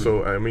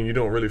 So, I mean, you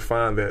don't really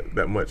find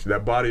that much.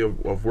 That body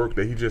of work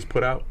that he just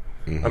put out,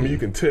 I mean, you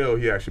can tell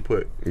he actually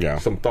put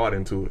some thought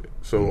into it.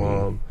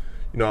 So,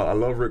 you know, I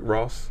love Rick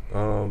Ross.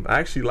 I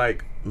actually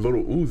like Lil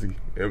Uzi.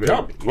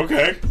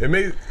 Okay.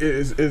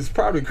 It's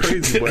probably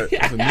crazy, but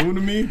it's new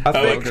to me.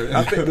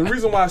 I think the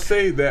reason why I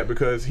say that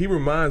because he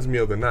reminds me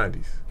of the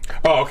 90s.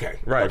 Oh, okay.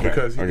 Right,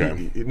 because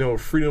he, you know,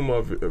 freedom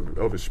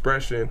of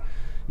expression.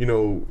 You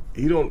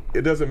know,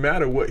 it doesn't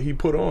matter what he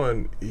put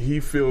on. He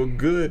feel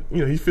good.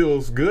 You know, he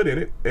feels good in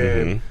it,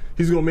 and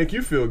he's gonna make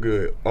you feel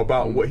good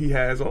about what he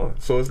has on.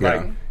 So it's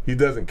like he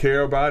doesn't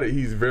care about it.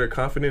 He's very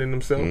confident in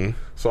himself.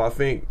 So I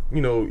think,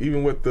 you know,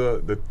 even with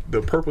the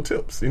purple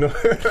tips, you know.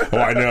 Oh,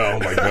 I know. Oh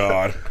my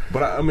God.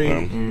 But I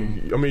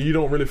mean, you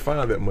don't really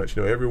find that much.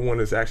 You know,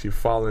 everyone is actually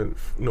following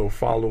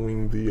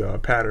the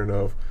pattern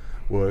of,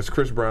 well, it's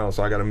Chris Brown,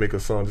 so I got to make a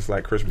song just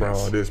like Chris Brown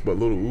on this. But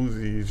Lil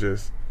Uzi is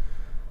just,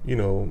 you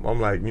know, I'm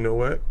like, you know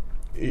what?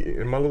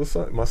 And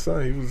my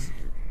son, he was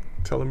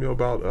telling me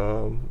about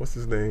what's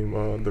his name,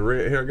 the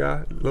red hair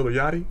guy, Lil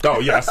Yachty. Oh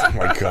yes, oh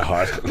my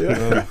God.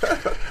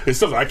 It's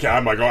something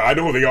I'm like, I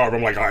know who they are, but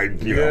I'm like,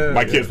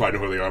 my kids probably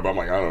know who they are, but I'm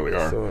like, I don't know who they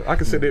are. So I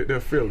can say they're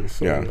fearless.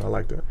 So I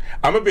like that.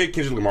 I'm a big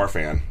Kendrick Lamar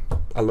fan.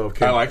 I love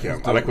Kendrick. I like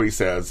him. I like what he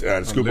says.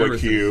 Schoolboy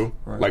Q,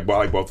 like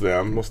both of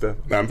them. Most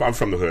definitely. I'm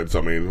from the hood, so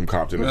I mean, I'm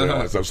Compton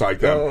and stuff. So I like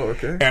them. Oh,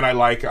 okay. And I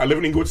live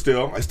in Inglewood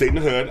still. I stayed in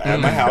the hood. I have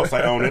my house.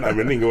 I own it. I'm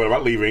in Inglewood. I'm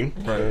not leaving.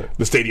 Right.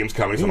 The stadium's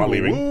coming, so I'm not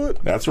leaving. Inglewood?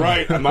 That's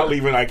right. I'm not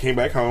leaving. I came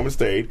back home and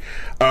stayed.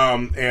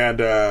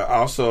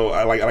 Also,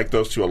 I like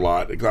those two a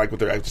lot. I like what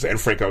they're and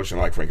Frank Ocean.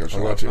 I like Frank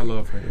Ocean a lot too. I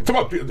love Frank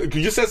Ocean.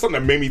 You just said something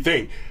that made me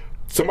think.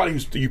 Somebody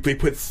they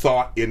put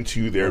thought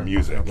into their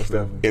music,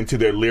 into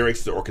their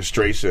lyrics, the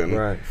orchestration.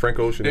 Right, Frank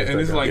Ocean.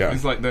 And it's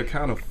like they're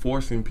kind of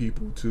forcing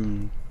people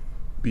to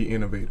be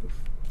innovative.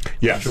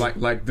 Yes,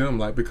 like them,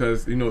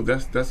 because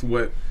that's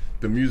what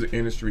the music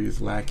industry is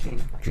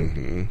lacking.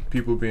 Mm-hmm.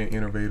 People being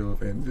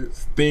innovative and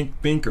just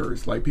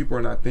thinkers. Like, people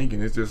are not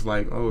thinking. It's just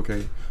like, oh,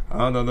 okay,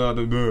 I'm like,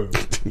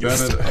 what?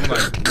 Yes,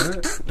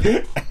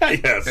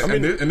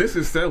 and this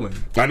is selling.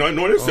 I know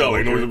it is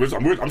selling. Okay.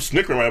 I'm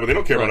snickering right now, but they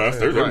don't care about us.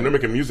 They're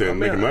making music and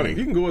making money.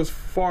 You can go as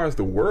far as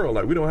the world.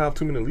 Like, we don't have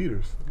too many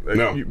leaders. Like,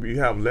 no, we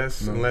have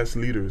less and less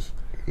leaders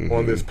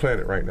on this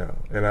planet right now.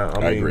 And I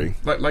mean, agree.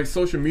 Like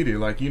social media.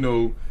 Like,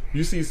 you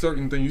see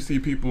certain things. You see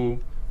people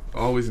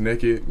always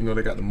naked,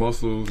 they got the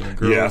muscles and the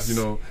girls,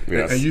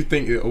 Yes. and you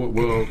think,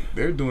 well,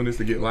 they're doing this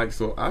to get likes,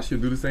 so I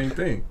should do the same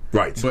thing.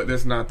 Right. But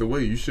that's not the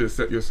way. You should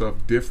set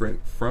yourself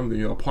different from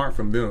them, apart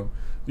from them,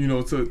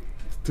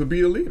 to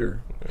be a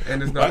leader.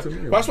 And it's not to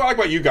me. That's what I like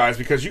about you guys,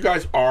 because you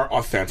guys are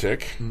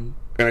authentic. Mm-hmm.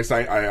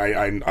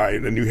 And I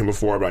knew him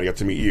before, but I got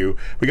to meet you.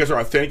 You guys are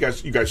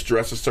authentic. You guys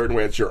dress a certain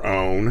way. It's your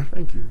own.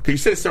 Thank you. Because you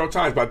said it several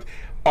times, but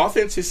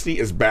authenticity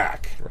is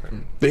back.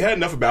 Right. They had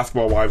enough of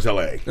Basketball Wives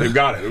LA. They've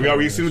got it.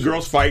 We've seen the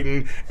girls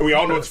fighting, and we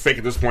all know it's fake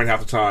at this point half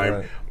the time.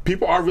 Right.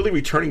 People are really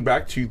returning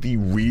back to the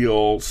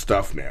real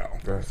stuff now.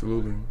 Right.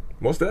 Absolutely.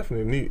 Most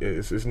definitely.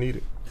 It's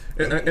needed.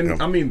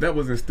 And I mean, that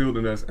was instilled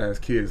in us as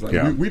kids. Like,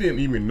 we didn't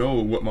even know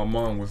what my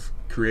mom was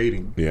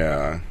creating.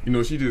 Yeah.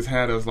 She just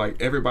had us,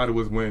 like, everybody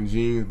was wearing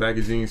jeans,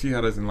 baggy jeans. She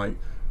had us in, like,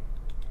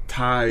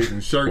 ties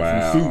and shirts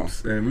and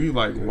suits, and we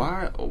like,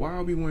 why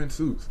are we wearing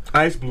suits?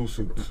 Ice blue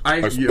suits. Yeah.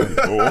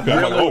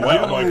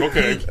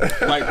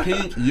 Like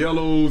pink,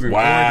 yellows, and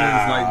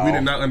oranges. Like, we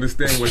did not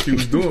understand what she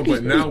was doing,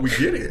 but now we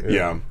get it.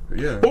 Yeah.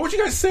 What would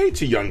you guys say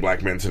to young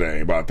black men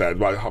today about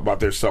that? About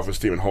their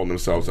self-esteem and holding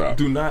themselves up?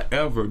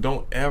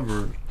 Don't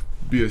ever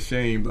be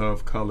ashamed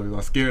of color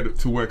or scared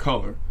to wear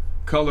color.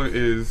 Color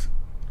is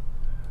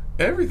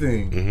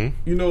everything.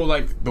 Mm-hmm.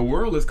 Like, the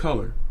world is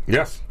color.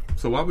 Yes.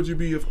 So why would you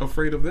be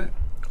afraid of that?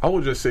 I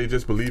would just say,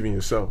 just believe in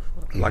yourself.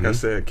 Like I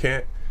said,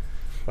 can't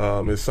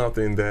is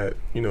something that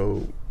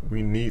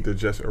we need to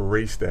just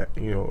erase that. I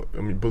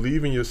mean,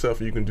 believe in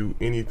yourself. You can do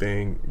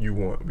anything you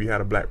want. We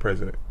had a black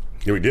president.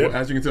 Yeah, we did. Well,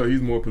 as you can tell,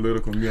 he's more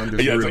political than me. I'm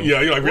just real.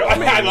 Yeah, you're like real.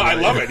 I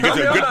love it. You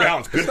get a good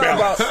balance. Good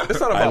balance. It's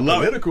not about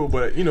political,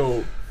 but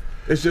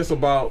it's just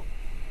about.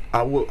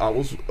 I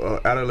was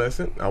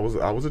adolescent. I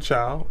was a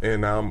child,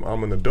 and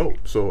I'm an adult.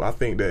 So I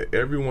think that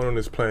everyone on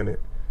this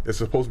planet is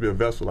supposed to be a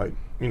vessel. Like,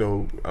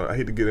 I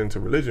hate to get into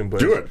religion,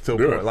 but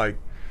like,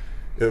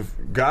 if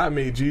God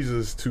made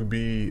Jesus to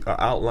be an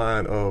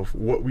outline of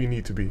what we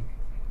need to be,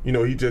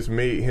 He just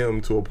made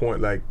him to a point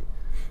like.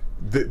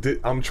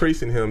 I'm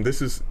tracing him.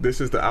 This is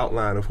the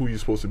outline of who you're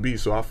supposed to be.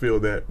 So I feel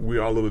that we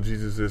are little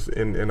Jesuses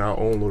in our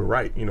own little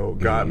right.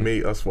 God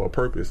made us for a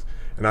purpose,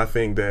 and I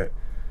think that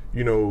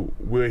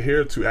we're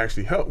here to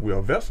actually help. We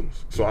are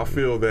vessels. So I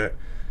feel that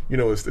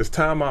it's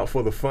time out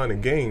for the fun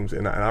and games,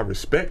 and I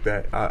respect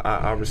that.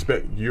 I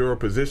respect your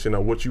position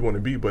of what you want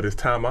to be, but it's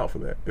time out for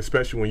that,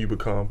 especially when you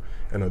become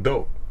an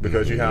adult,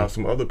 because you have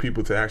some other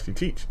people to actually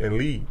teach and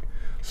lead.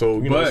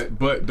 So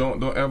but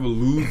don't ever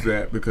lose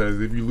that,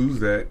 because if you lose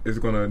that, it's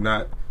gonna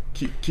not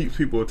keep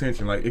people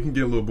attention. Like, it can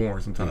get a little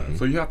boring sometimes.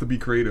 So you have to be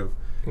creative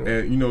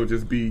and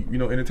just be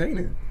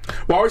entertaining.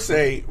 Well, I always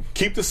say,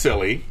 keep the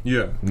silly,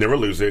 never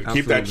lose it.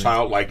 Absolutely. Keep that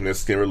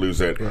childlikeness, never lose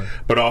it. Right.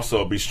 But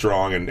also be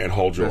strong and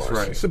hold yours. That's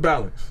right. It's a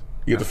balance.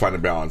 You have to find a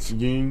balance.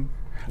 Yin.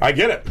 I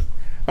get it.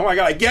 Oh my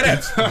God, I get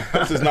it.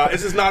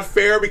 This is not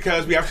fair,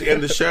 because we have to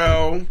end the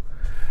show.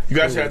 You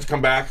guys have to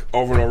come back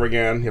over and over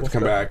again. You have to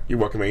come back. You're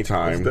welcome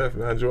anytime.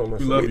 Definitely. I enjoy myself.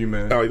 We love you,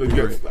 man. I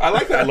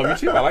like that. I love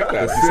you too. I like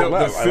that.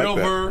 The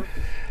silver.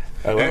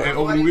 And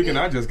over the weekend,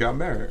 I just got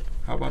married.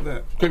 How about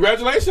that?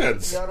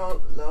 Congratulations. Y'all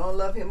don't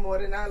love him more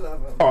than I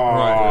love him.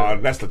 Oh,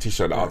 that's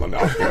Letitia.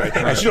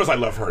 And she knows I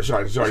love her. She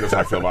already knows how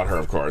I feel about her,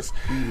 of course.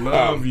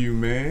 Love you,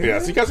 man. Yeah,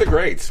 so you guys are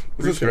great.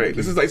 This is great.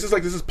 This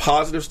is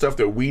positive stuff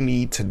that we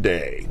need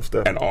today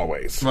and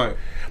always. Right.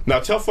 Now,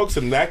 tell folks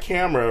in that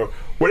camera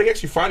where they can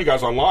actually find you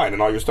guys online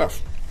and all your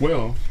stuff.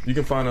 Well, you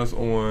can find us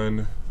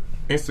on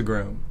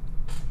Instagram,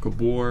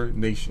 Gabor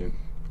Nation,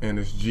 and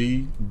it's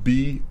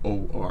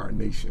GBOR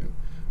Nation.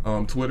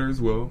 Twitter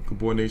as well,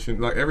 Gabor Nation.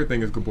 Like,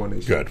 everything is Gabor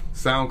Nation. Good.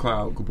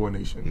 SoundCloud, Gabor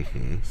Nation.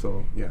 Mm-hmm.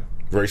 So, yeah.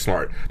 Very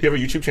smart. Do you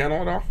have a YouTube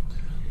channel at all?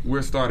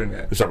 We're starting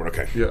that. You're starting,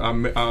 okay. Yeah,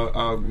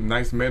 our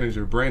nice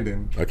manager,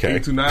 Brandon, okay.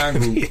 829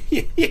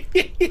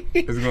 Group,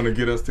 is going to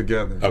get us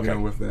together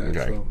with that.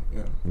 Okay. So,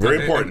 yeah.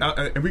 Very important.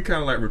 And we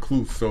kind of like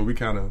recluse, so we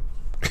kind of,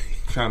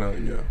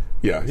 yeah.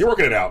 Yeah, you're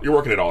working it out. You're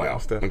working it all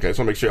out. Okay,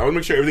 so I want to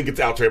make sure everything gets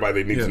out to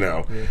everybody that needs to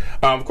know.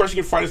 Yeah. Of course,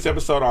 you can find this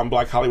episode on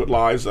Black Hollywood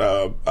Live's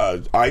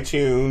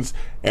iTunes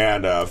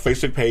and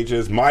Facebook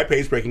pages. My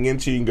page, Breaking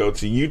Into. You can go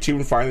to YouTube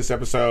and find this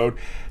episode.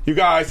 You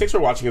guys, thanks for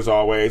watching as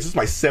always. This is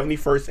my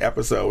 71st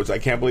episode, which I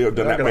can't believe I've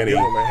done that many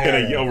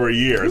in over a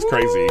year. It's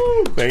crazy.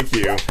 Thank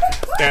you.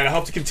 And I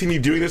hope to continue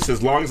doing this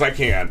as long as I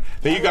can.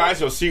 Thank you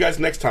guys. I'll see you guys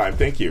next time.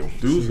 Thank you.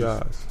 Dudes,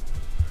 guys.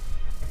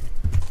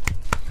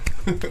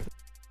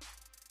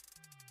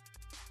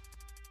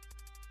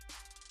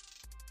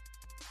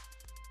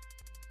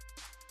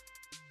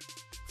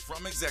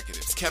 From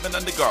executives Kevin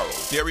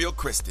Undergaro, Dario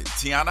Kristen,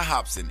 Tiana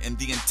Hobson, and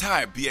the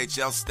entire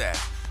BHL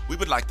staff, we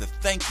would like to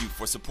thank you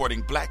for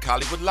supporting Black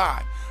Hollywood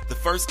Live, the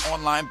first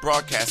online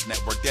broadcast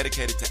network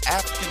dedicated to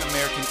African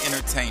American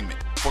entertainment.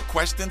 For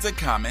questions and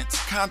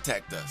comments,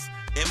 contact us.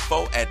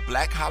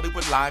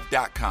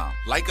 info@blackhollywoodlive.com.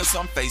 Like us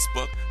on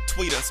Facebook,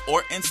 tweet us,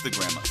 or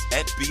Instagram us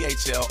at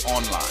BHL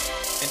Online.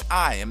 And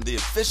I am the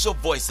official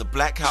voice of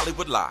Black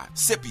Hollywood Live,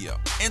 Scipio.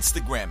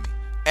 Instagram me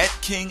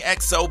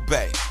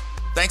 @KingXOBay.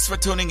 Thanks for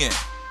tuning in.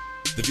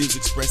 The views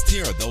expressed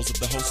here are those of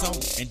the host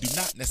only and do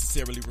not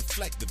necessarily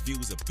reflect the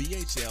views of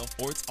BHL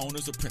or its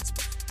owners or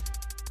principals.